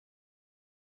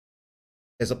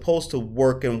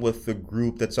working with the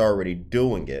group that's already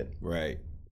doing it. Right.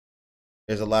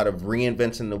 There's a lot of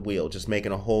reinventing the wheel, just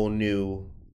making a whole new,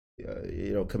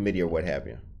 committee or what have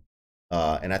you.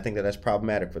 And I think that's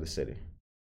problematic for the city.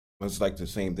 It's like the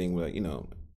same thing with,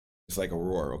 it's like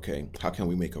Aurora. Okay, how can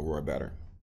we make Aurora better?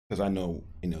 Because I know,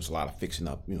 there's a lot of fixing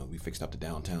up. We fixed up the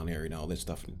downtown area and all this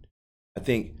stuff. And I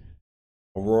think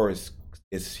Aurora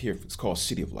is here. It's called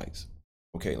City of Lights.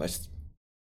 Okay, let's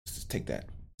take that.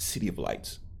 City of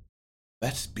Lights.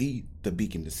 Let's be the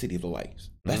beacon, the City of the Lights.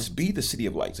 Let's be the City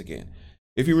of Lights again.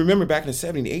 If you remember back in the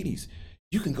 70s and 80s,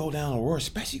 you can go down Aurora,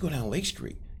 especially go down Lake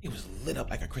Street. It was lit up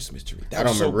like a Christmas tree. I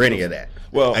don't remember any of that.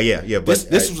 Well, but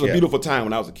this was a beautiful time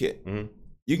when I was a kid.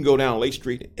 You can go down Lake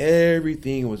Street,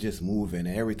 everything was just moving,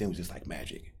 and everything was just like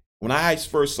magic. When I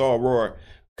first saw Aurora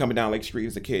coming down Lake Street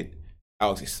as a kid, I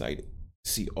was excited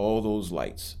to see all those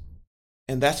lights.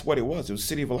 And that's what it was. It was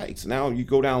City of Lights. Now you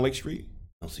go down Lake Street,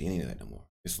 I don't see any of that no more.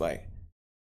 It's like,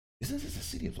 isn't this a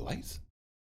City of Lights?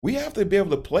 We have to be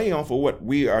able to play on for what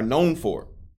we are known for.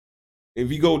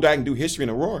 If you go back and do history in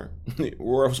Aurora,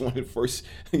 Aurora was one of the first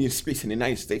spaces in the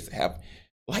United States to have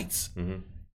lights. Mm-hmm.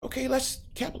 Okay, let's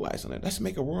capitalize on it. Let's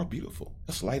make Aurora beautiful.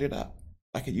 Let's light it up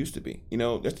like it used to be. You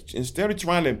know, instead of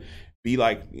trying to be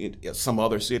like some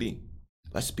other city,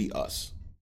 let's be us.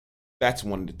 That's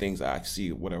one of the things I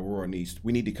see what Aurora needs.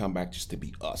 We need to come back just to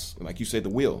be us. Like you said, the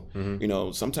wheel. Mm-hmm. You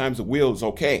know, sometimes the wheel is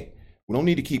okay. We don't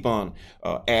need to keep on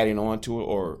adding on to it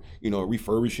or, you know,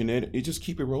 refurbishing it. You just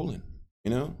keep it rolling,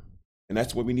 you know? And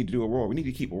that's what we need to do, Aurora. We need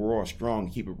to keep Aurora strong,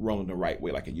 keep it rolling the right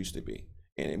way like it used to be.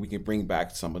 And we can bring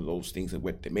back some of those things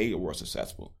that made Aurora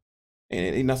successful.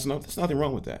 And there's nothing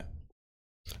wrong with that.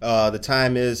 The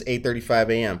time is 8:35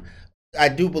 a.m. I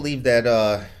do believe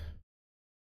that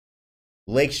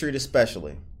Lake Street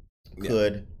especially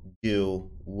could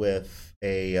do with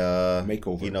a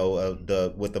makeover. You know,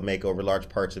 with the makeover, large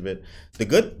parts of it. The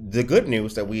good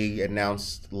news that we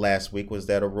announced last week was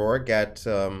that Aurora got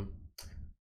 $3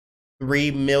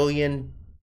 million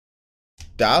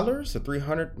or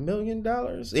 $300 million.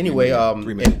 Anyway,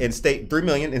 $3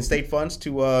 million in state funds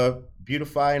to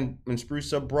beautify and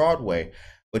spruce up Broadway.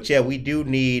 But yeah, we do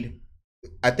need.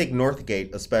 I think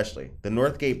Northgate, especially the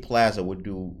Northgate Plaza, would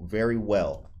do very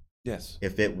well. Yes,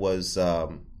 if it was,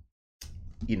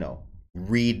 you know,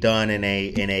 redone in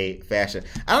a fashion.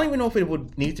 I don't even know if it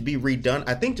would need to be redone.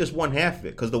 I think just one half of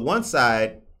it, because the one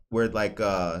side where like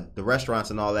the restaurants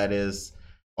and all that is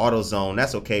AutoZone,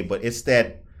 that's okay, but it's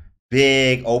that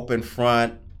big open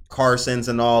front, Carson's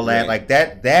and all that, like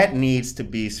that needs to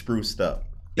be spruced up.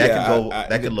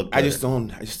 That could look good. I just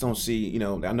don't see. You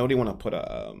know, I know they want to put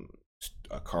a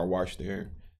car wash there,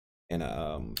 and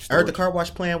I heard the car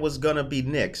wash plan was gonna be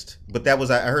nixed, but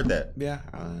I heard that. Yeah.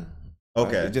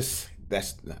 Okay.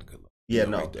 That's not a good look. Yeah,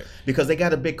 no, right, because they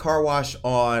got a big car wash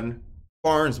on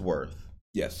Farnsworth.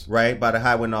 Yes. Right by the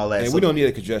highway and all that. And we don't need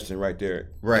a congestion right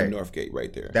there. Right. In Northgate,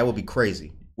 right there. That would be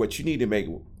crazy. What you need to make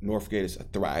Northgate is a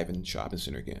thriving shopping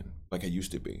center again, like it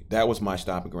used to be. That was my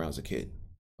stomping ground as a kid.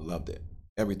 I loved it.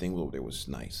 Everything over there was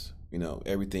nice. You know,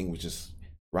 everything was just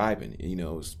thriving. You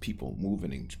know, it was people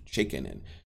moving and shaking,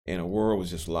 and Aurora was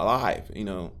just alive. You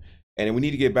know, and we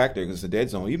need to get back there because it's a dead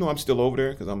zone. You know, I'm still over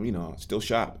there because I still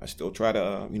shop. I still try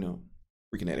to,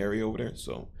 freaking that area over there.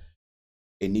 So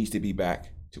it needs to be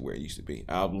back to where it used to be.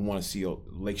 I want to see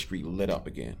Lake Street lit up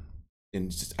again,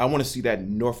 and I want to see that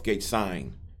Northgate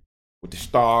sign with the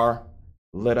star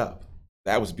lit up.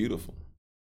 That was beautiful.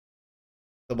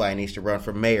 Somebody needs to run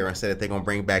for mayor and say that they're gonna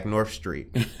bring back North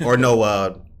Street or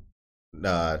Northgate.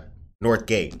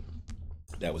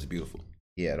 That was beautiful.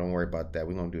 Yeah, don't worry about that.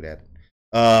 We're gonna do that.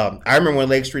 I remember when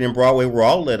Lake Street and Broadway were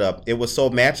all lit up. It was so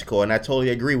magical, and I totally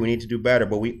agree. We need to do better,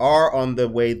 but we are on the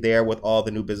way there with all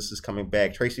the new businesses coming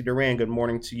back. Tracy Duran, good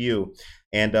morning to you,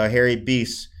 and Harry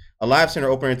Beast. A live center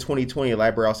opening in 2020. A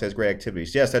library also has great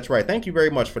activities. Yes, that's right. Thank you very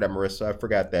much for that, Marissa. I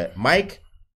forgot that. Mike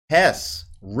Hess,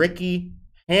 Ricky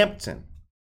Hampton,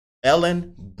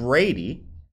 Ellen Brady,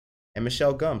 and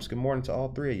Michelle Gums. Good morning to all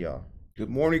three of y'all. Good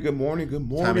morning, good morning, good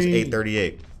morning. Time is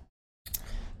 8:38.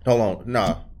 Hold on.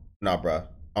 No, bro.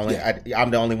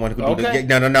 I'm the only one who can do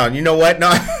this. No. You know what?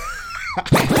 No.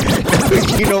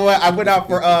 You know what? I went out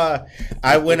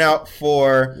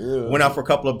for a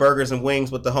couple of burgers and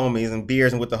wings with the homies and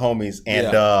beers and with the homies.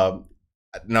 And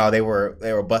no, they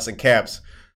were busting caps.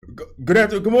 Good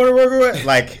afternoon, good morning, burger.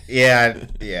 Like, yeah.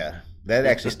 That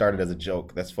actually started as a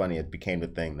joke. That's funny. It became the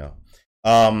thing, though.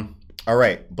 All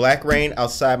right. Black Rain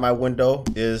Outside My Window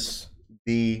is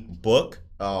the book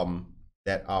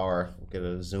that our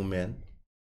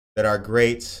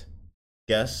great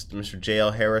guest, Mr.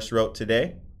 J.L. Harris, wrote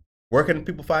today. Where can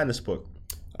people find this book?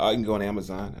 You can go on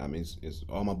Amazon. I mean, it's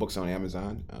all my books on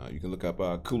Amazon. You can look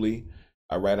up Cooley.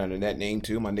 I write under that name,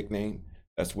 too, my nickname.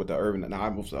 That's what the Urban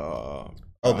Novels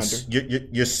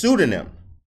your pseudonym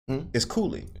is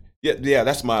Cooley. Yeah,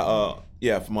 that's my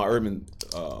for my urban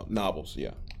novels,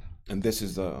 and this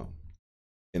is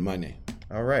in my name.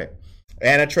 All right,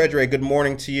 Anna Treadray, good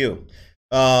morning to you.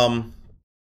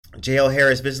 J.L.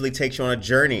 Harris visibly takes you on a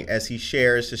journey as he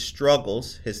shares his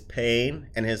struggles, his pain,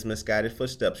 and his misguided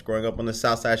footsteps. Growing up on the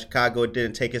south side of Chicago, it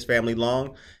didn't take his family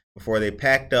long before they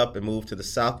packed up and moved to the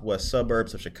southwest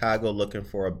suburbs of Chicago looking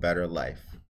for a better life.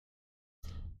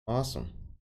 Awesome.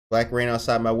 Black Rain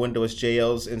Outside My Window is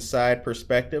JL's inside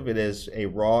perspective. It is a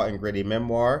raw and gritty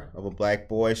memoir of a black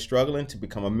boy struggling to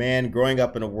become a man, growing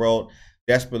up in a world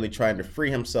desperately trying to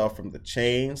free himself from the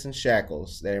chains and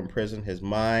shackles that imprison his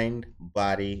mind,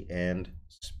 body, and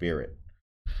spirit.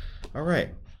 All right.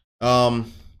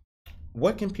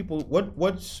 what can people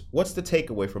what's the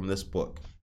takeaway from this book?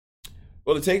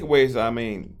 Well, the takeaway is, I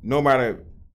mean, no matter,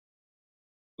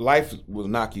 life will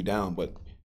knock you down, but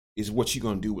it's what you're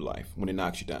going to do with life when it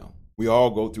knocks you down. We all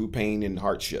go through pain and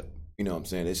hardship. You know what I'm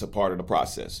saying? It's a part of the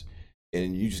process.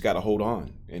 And you just got to hold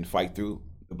on and fight through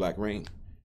the black rain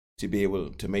to be able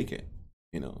to make it.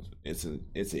 You know, it's an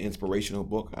inspirational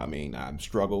book. I mean, I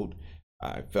struggled.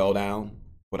 I fell down,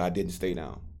 but I didn't stay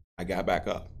down. I got back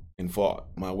up and fought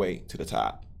my way to the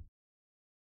top.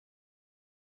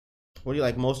 What do you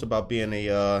like most about being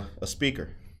a speaker?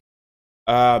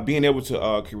 Being able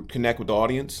to connect with the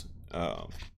audience,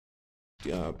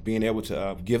 being able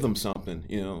to give them something,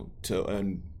 you know,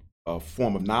 to a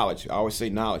form of knowledge. I always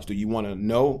say knowledge. Do you want to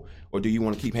know, or do you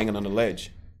want to keep hanging on the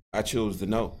ledge? I chose to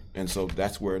know, and so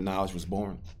that's where knowledge was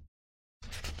born.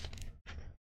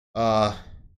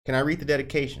 Can I read the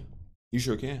dedication? You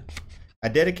sure can. I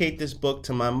dedicate this book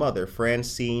to my mother,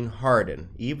 Francine Harden.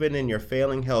 Even in your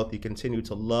failing health, you continue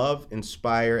to love,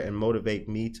 inspire, and motivate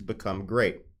me to become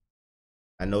great.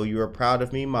 I know you are proud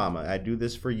of me, Mama. I do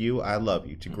this for you. I love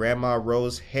you. To Grandma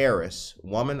Rose Harris,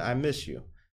 woman, I miss you.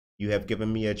 You have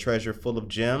given me a treasure full of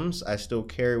gems I still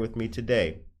carry with me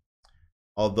today.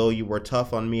 Although you were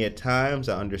tough on me at times,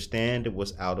 I understand it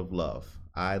was out of love.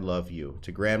 I love you.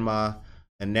 To Grandma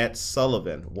Annette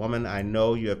Sullivan, woman, I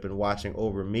know you have been watching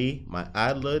over me. My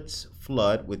eyelids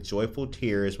flood with joyful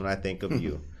tears when I think of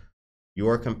you.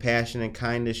 Your compassion and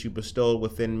kindness you bestowed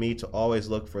within me to always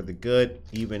look for the good,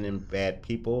 even in bad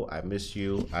people. I miss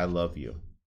you. I love you.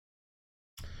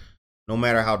 No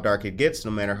matter how dark it gets,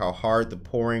 no matter how hard the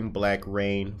pouring black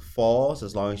rain falls,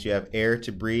 as long as you have air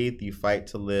to breathe, you fight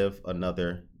to live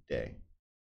another day.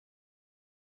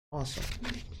 Awesome.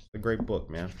 It's a great book,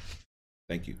 man.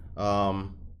 Thank you. I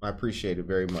appreciate it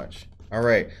very much. All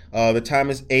right. The time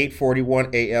is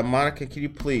 8:41 a.m. Monica, can you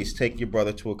please take your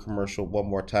brother to a commercial one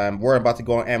more time? We're about to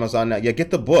go on Amazon now. Yeah,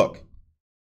 get the book.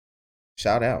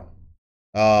 Shout out.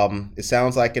 It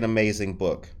sounds like an amazing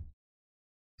book.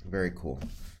 Very cool.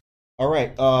 All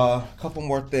right. A couple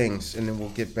more things, and then we'll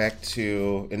get back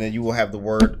to, and then you will have the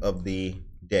word of the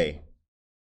day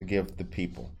to give the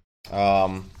people.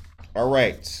 All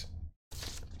right.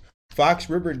 Fox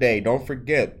River Day, don't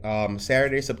forget,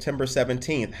 Saturday, September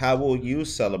 17th. How will you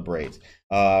celebrate?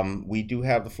 We do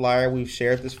have the flyer. We've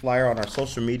shared this flyer on our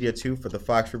social media too for the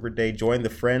Fox River Day. Join the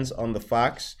Friends on the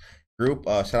Fox group.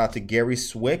 Shout out to Gary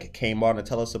Swick, came on to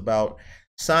tell us about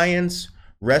science,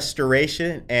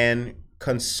 restoration, and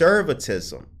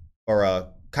conservatism,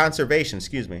 or conservation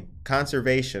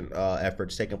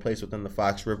efforts taking place within the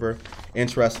Fox River.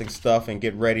 Interesting stuff, and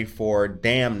get ready for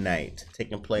Dam Night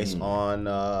taking place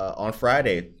on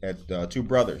Friday at Two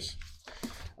Brothers.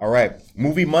 All right,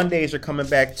 Movie Mondays are coming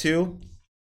back too.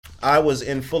 I was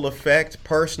in full effect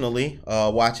personally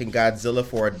watching Godzilla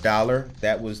for $1.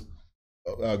 That was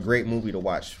a great movie to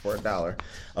watch for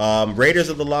 $1. Raiders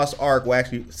of the Lost Ark will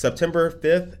actually September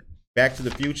 5th. Back to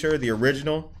the Future, the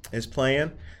original, is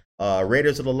playing.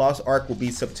 Raiders of the Lost Ark will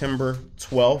be September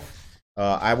 12th.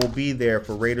 I will be there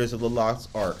for Raiders of the Lost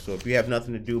Ark. So if you have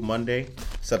nothing to do Monday,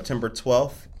 September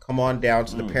 12th, come on down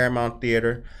to the Paramount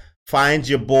Theater. Find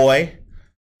your boy.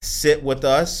 Sit with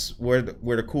us where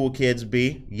the cool kids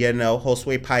be. You know,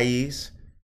 Josue Pais.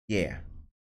 Yeah.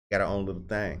 Got our own little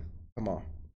thing. Come on.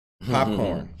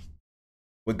 Popcorn.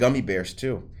 With gummy bears,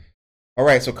 too. All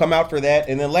right, so come out for that.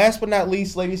 And then last but not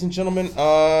least, ladies and gentlemen,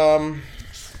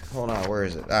 hold on, where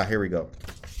is it? Here we go.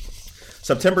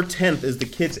 September 10th is the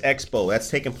Kids Expo. That's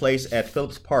taking place at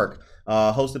Phillips Park,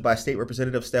 hosted by State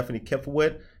Representative Stephanie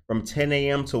Kifowit from 10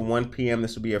 a.m. to 1 p.m.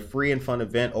 This will be a free and fun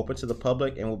event open to the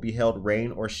public and will be held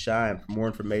rain or shine. For more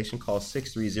information, call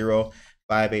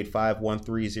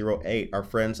 630-585-1308. Our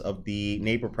friends of the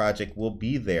Neighbor Project will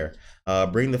be there.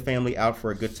 Bring the family out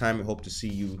for a good time. We hope to see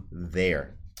you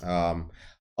there.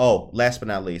 Last but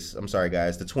not least, I'm sorry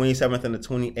guys, the 27th and the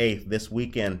 28th this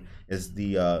weekend is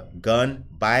the gun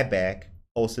buyback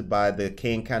hosted by the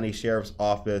King County Sheriff's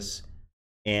Office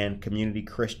and Community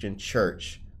Christian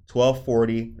Church,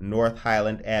 1240 North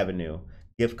Highland Avenue.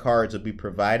 Gift cards will be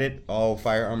provided. All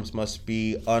firearms must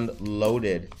be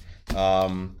unloaded.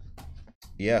 Shout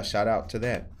out to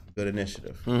that. Good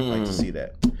initiative. I'd like to see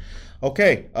that.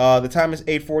 Okay, the time is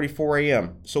 8:44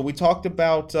 a.m. So we talked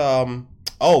about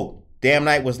Damn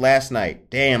Night was last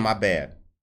night. Damn, my bad.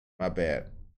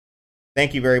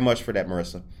 Thank you very much for that,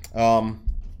 Marissa.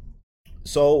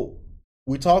 So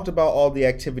we talked about all the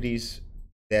activities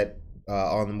that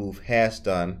On the Move has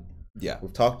done. Yeah.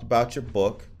 We've talked about your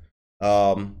book.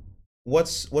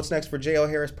 What's next for J.L.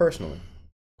 Harris personally?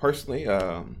 Personally,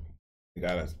 I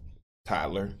got a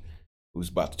toddler who's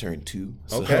about to turn 2.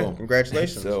 Okay,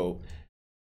 congratulations. So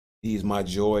He's my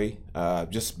joy.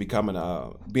 Just becoming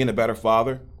being a better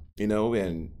father,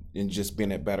 and just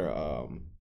being a better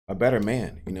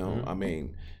man. I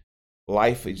mean,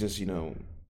 life is just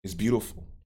is beautiful.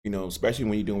 Especially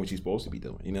when you're doing what you're supposed to be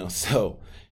doing. So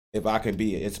if I can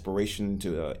be an inspiration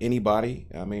to anybody,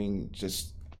 I mean,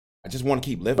 I just want to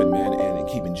keep living, man, and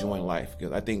keep enjoying life,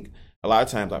 because I think a lot of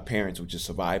times our parents were just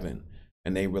surviving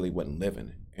and they really wasn't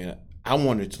living, and I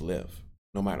wanted to live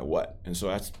no matter what. And so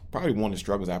that's probably one of the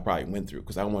struggles I probably went through,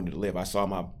 because I wanted to live. I saw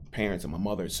my parents and my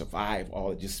mother survive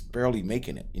all just barely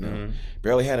making it,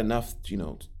 barely had enough,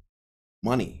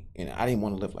 money. And I didn't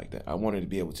want to live like that. I wanted to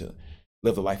be able to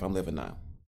live the life I'm living now.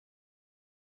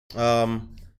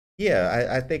 Yeah,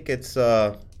 I think it's,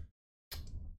 that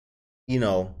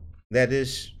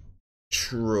is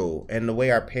true. And the way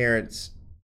our parents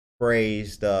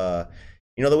phrased, the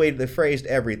way they phrased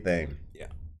everything. Yeah.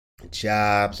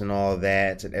 Jobs and all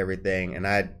that and everything. And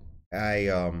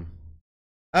I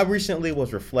recently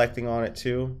was reflecting on it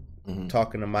too,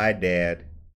 talking to my dad,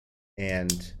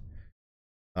 and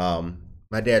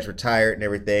my dad's retired and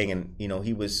everything, and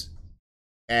he was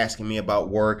asking me about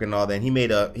work and all that. And he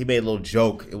made a little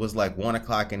joke. It was like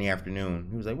 1:00 in the afternoon.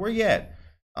 He was like, "Where you at?"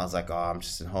 I was like, "Oh, I'm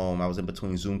just at home." I was in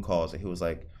between Zoom calls, and he was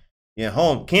like, "Yeah,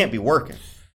 home, can't be working."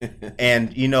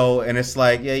 And and it's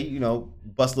like, yeah,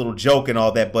 bust a little joke and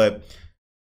all that, but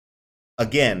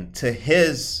again, to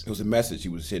his, it was a message he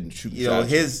was hitting.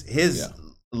 His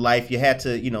life, you had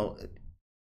to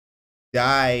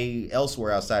die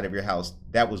elsewhere outside of your house.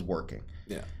 That was working.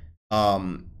 Yeah.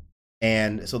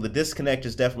 And so the disconnect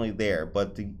is definitely there,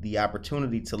 but the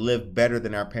opportunity to live better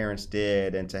than our parents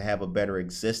did and to have a better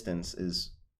existence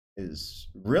is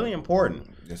really important.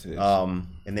 Yes, it is.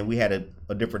 And then we had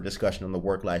a different discussion on the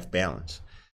work-life balance.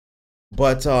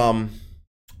 But well,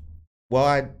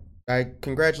 I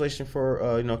congratulations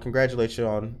for congratulate you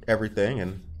on everything,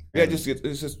 and I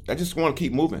just want to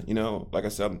keep moving. Like I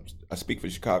said, I speak for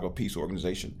the Chicago Peace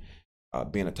Organization,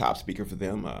 being a top speaker for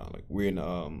them. Like we're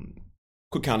in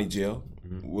Cook County Jail.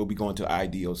 We'll be going to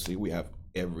IDOC. We have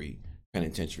every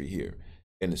penitentiary here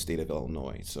in the state of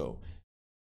Illinois. So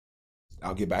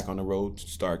I'll get back on the road,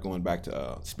 start going back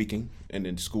to speaking and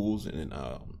in schools, and then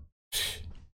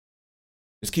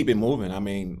just keep it moving. I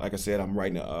mean, like I said, I'm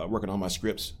working on my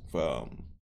scripts for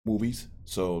movies.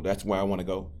 So that's where I want to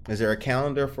go. Is there a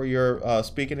calendar for your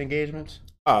speaking engagements?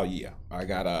 Oh yeah, I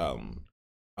got I'm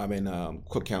in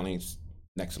Cook County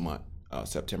next month,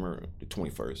 September the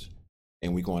 21st.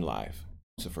 And we're going live.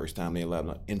 It's the first time they allowed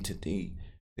an entity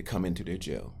to come into their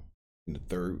jail, in the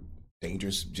third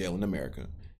dangerous jail in America.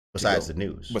 Besides the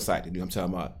news. Besides the news. I'm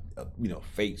talking about,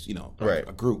 right.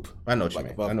 A group. I know what you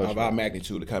mean. Of our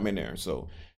magnitude to come in there. So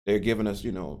they're giving us,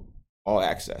 all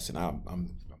access. And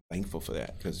I'm thankful for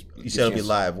that. Because you said it'll be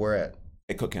live. Where at?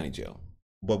 At Cook County Jail.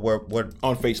 But where?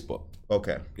 On Facebook.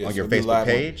 Okay. Yeah, on your Facebook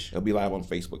page? It'll be live on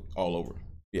Facebook all over.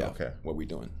 Yeah. Okay. What we're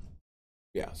doing.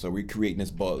 Yeah. So we're creating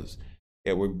this buzz.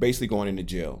 Yeah, we're basically going into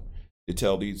jail to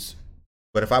tell these.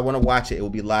 But if I want to watch it, it will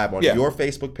be live on your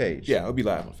Facebook page. Yeah, it'll be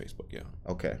live on Facebook. Yeah.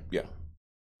 Okay. Yeah.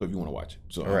 So if you want to watch it,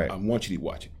 so all right. I want you to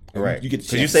watch it. All right. You get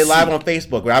because you say live on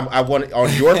Facebook. I want it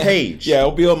on your page. Yeah,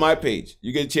 it'll be on my page.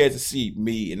 You get a chance to see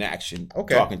me in action,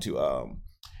 talking to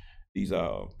these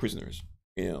prisoners.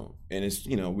 And it's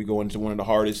we go into one of the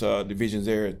hardest divisions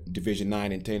there, Division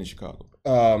 9 and 10 in Chicago.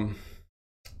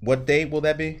 What date will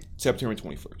that be? September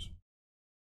 21st.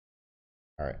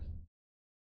 All right.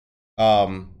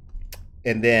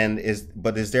 And then is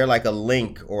there like a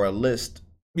link or a list?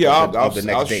 Yeah,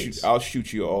 I'll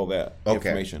shoot you all that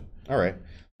information. All right.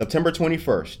 September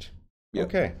 21st. Yep.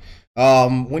 Okay.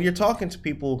 When you're talking to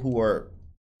people who are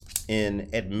in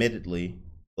admittedly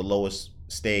the lowest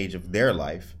stage of their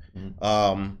life,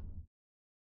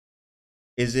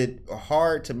 is it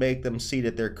hard to make them see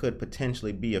that there could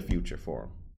potentially be a future for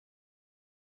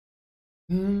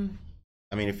them?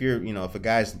 I mean, if a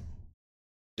guy's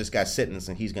just got sentenced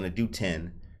and he's going to do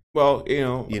 10. Well,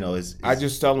 I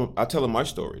tell them my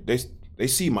story. They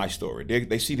see my story.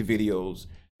 They see the videos,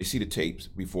 they see the tapes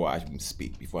before I even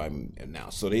speak, before I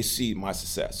announce. So they see my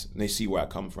success and they see where I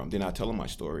come from. Then I tell them my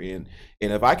story. And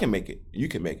if I can make it, you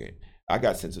can make it. I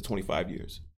got sentenced to 25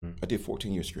 years. I did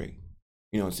 14 years straight.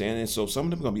 You know what I'm saying? And so some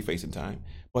of them are going to be facing time,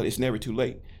 but it's never too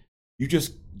late. You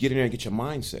just get in there and get your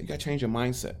mindset. You got to change your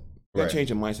mindset. You got to change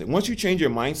your mindset. Once you change your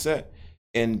mindset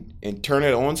and turn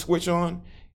that on switch on,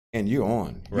 and you're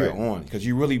on. You're on because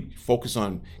you really focus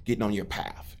on getting on your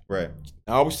path. Right.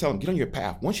 I always tell them, get on your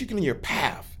path. Once you get on your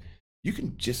path, you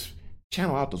can just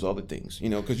channel out those other things,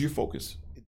 because you're focused.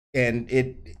 And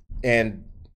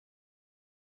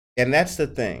that's the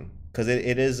thing, because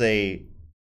it is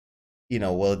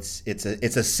well, it's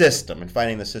a system, and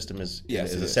fighting the system is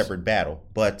a separate battle.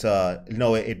 But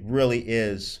no, it really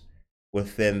is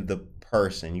within the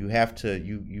person. You have to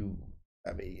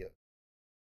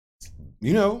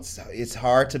it's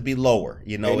hard to be lower.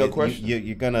 Ain't no question.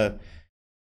 You're gonna,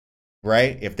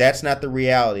 right? If that's not the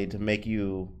reality to make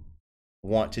you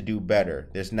want to do better,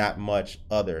 there's not much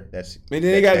other.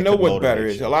 They got to know what better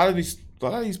is. A lot of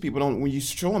these people don't. When you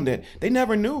show them that, they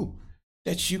never knew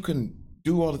that you can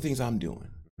do all the things I'm doing.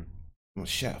 I'm a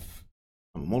chef.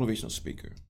 I'm a motivational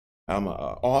speaker. I'm an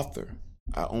author.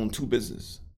 I own 2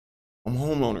 businesses. I'm a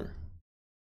homeowner.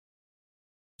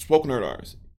 Spoken word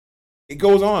artist. It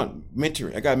goes on.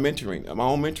 Mentoring. I got mentoring. My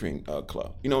own mentoring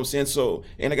club. You know what I'm saying? So,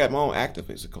 and I got my own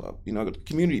activist club.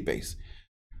 Community based.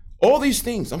 All these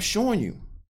things I'm showing you.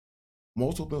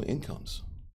 Multiple incomes.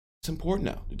 It's important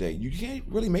now today. You can't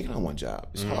really make it on one job.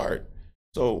 It's hard.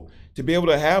 So to be able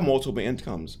to have multiple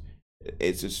incomes,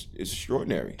 it's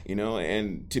extraordinary,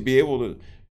 and to be able to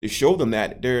show them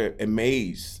that, they're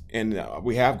amazed. And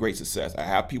we have great success. I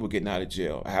have people getting out of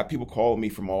jail. I have people calling me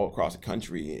from all across the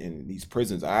country in these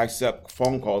prisons. I accept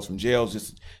phone calls from jails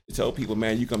just to tell people,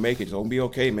 man, you can make it. Don't be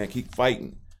okay, man. Keep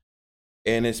fighting.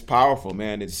 And it's powerful,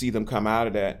 man, to see them come out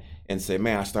of that and say,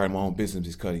 man, I started my own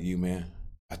business because of you, man.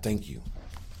 I thank you.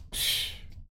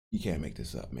 You can't make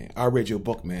this up, man. I read your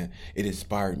book, man. It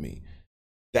inspired me.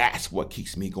 That's what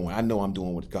keeps me going. I know I'm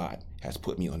doing what God has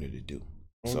put me under to do.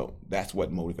 So that's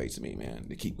what motivates me, man,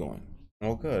 to keep going.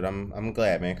 Oh, good. I'm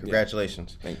glad, man.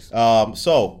 Congratulations. Yeah.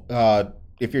 Thanks.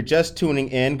 If you're just tuning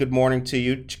in, good morning to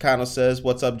you. Chicano says,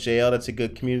 what's up, JL? That's a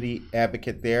good community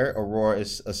advocate there. Aurora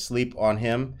is asleep on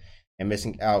him and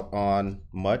missing out on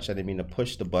much. I didn't mean to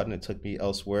push the button. It took me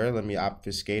elsewhere. Let me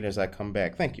obfuscate as I come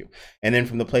back. Thank you. And then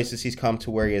from the places he's come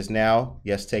to where he is now,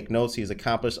 yes, take notes. He's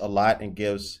accomplished a lot and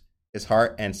gives his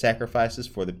heart and sacrifices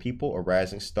for the people. A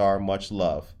rising star. Much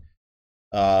love.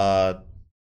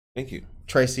 Thank you.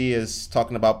 Tracy is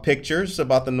talking about pictures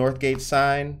about the Northgate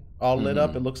sign all lit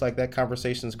up. It looks like that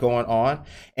conversation's going on.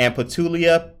 And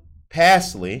Petulia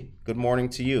Pasley, good morning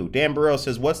to you. Dan Burrell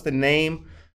says, what's the name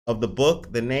of the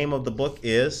book? The name of the book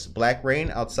is Black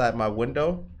Rain Outside My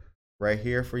Window. Right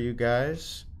here for you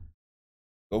guys.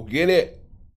 Go get it.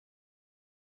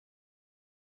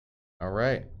 All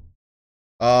right.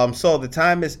 So the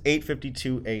time is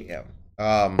 8:52 a.m.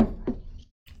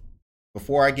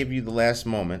 Before I give you the last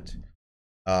moment,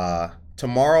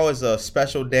 tomorrow is a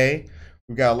special day.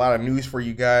 We've got a lot of news for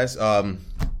you guys.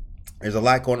 There's a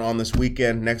lot going on this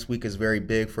weekend. Next week is very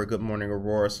big for Good Morning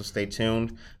Aurora, so stay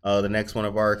tuned. The next one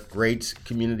of our great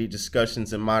community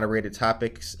discussions and moderated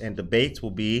topics and debates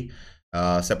will be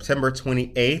September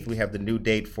 28th. We have the new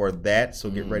date for that, so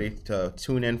get ready to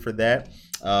tune in for that.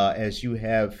 As you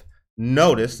have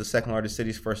noticed, the second largest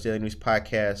city's first daily news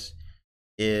podcast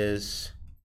is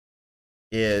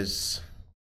synonymous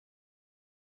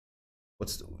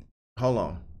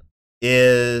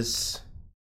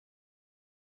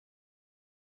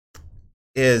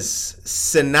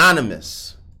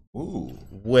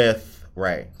with,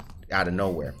 right, out of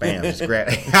nowhere, bam, just grab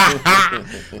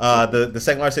the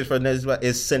second largest city for news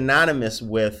is synonymous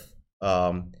with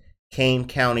Kane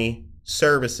County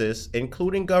services,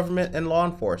 including government and law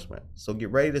enforcement. So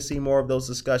get ready to see more of those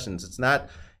discussions.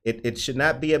 It should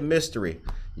not be a mystery.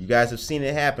 You guys have seen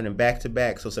it happen in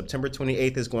back-to-back. So September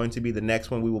 28th is going to be the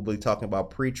next one. We will be talking about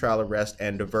pre-trial arrest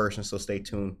and diversion, so stay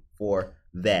tuned for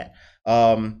that.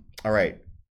 All right.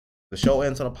 The show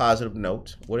ends on a positive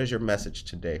note. What is your message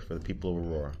today for the people of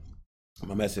Aurora?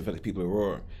 My message for the people of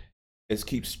Aurora is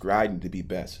keep striving to be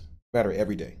better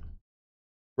every day.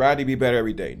 Strive to be better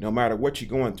every day, no matter what you're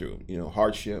going through.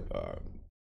 Hardship,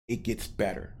 it gets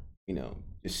better.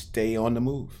 Just stay on the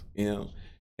move, and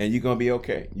you're going to be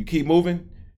okay. You keep moving,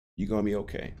 you're going to be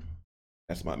okay.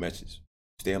 That's my message.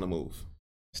 Stay on the move.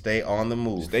 Stay on the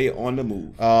move. Stay on the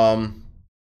move.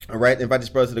 All right, invite this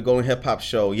brother to the Golden Hip Hop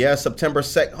Show. Yeah, September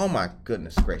 2nd. Oh, my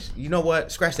goodness gracious. You know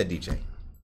what? Scratch that, DJ.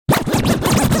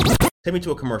 Take me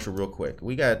to a commercial real quick.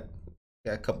 We got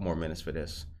a couple more minutes for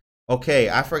this. Okay,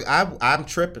 I'm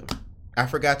tripping. I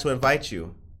forgot to invite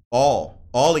you. All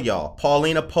of y'all.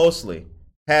 Paulina Pasley.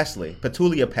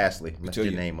 Petulia Pasley. Messed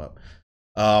your name up.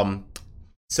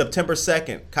 September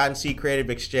 2nd, Cotton Seed Creative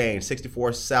Exchange,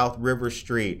 64 South River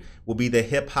Street, will be the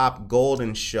Hip Hop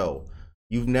Golden Show.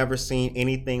 You've never seen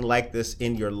anything like this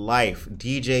in your life.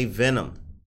 DJ Venom,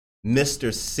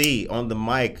 Mr. C on the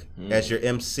mic as your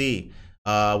MC.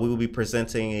 We will be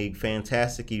presenting a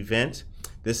fantastic event.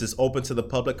 This is open to the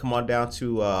public. Come on down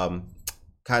to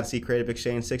Cotton Seed Creative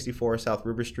Exchange, 64 South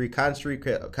River Street. Cotton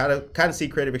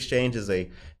Seed Creative Exchange is a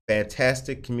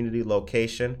fantastic community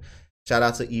location. Shout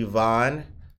out to Yvonne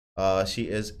She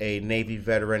is a Navy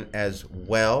veteran as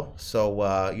well. So,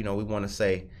 we want to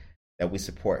say that we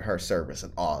support her service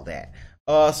and all that.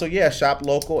 So, yeah, shop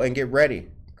local and get ready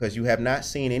because you have not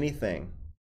seen anything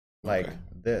like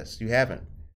this. You haven't.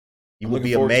 You will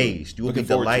be amazed. You will be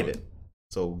delighted.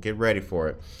 So get ready for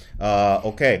it.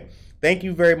 Okay. Thank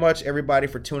you very much, everybody,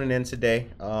 for tuning in today.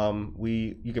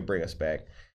 You can bring us back.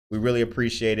 We really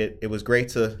appreciate it. It was great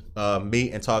to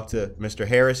meet and talk to Mr.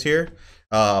 Harris here.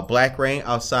 Black Rain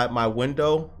Outside My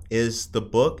Window is the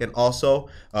book. And also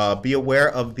be aware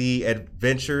of the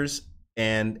adventures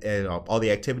and all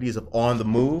the activities of On the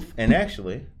Move. And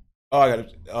actually... I got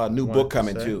a new book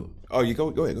coming, too. Oh, you go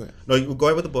ahead. No, you go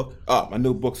ahead with the book. My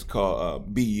new book's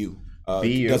called BU.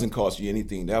 It doesn't cost you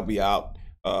anything. That'll be out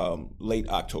late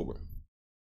October.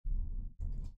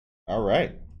 All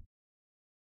right.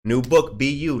 New book,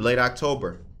 BU, late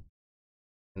October.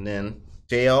 And then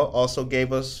JL also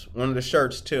gave us one of the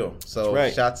shirts, too. So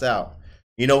shouts out.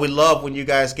 We love when you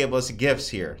guys give us gifts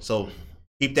here. So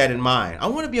keep that in mind. I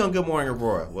want to be on Good Morning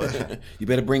Aurora. You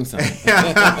better bring some.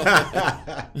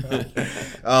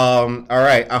 All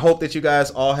right. I hope that you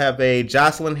guys all have a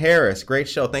Jocelyn Harris. Great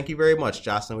show. Thank you very much,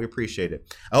 Jocelyn. We appreciate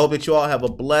it. I hope that you all have a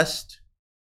blessed,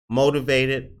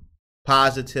 motivated,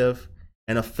 positive,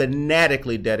 and a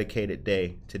fanatically dedicated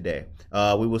day today.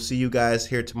 We will see you guys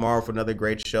here tomorrow for another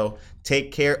great show.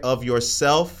 Take care of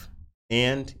yourself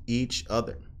and each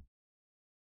other.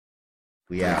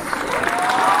 We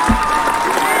out.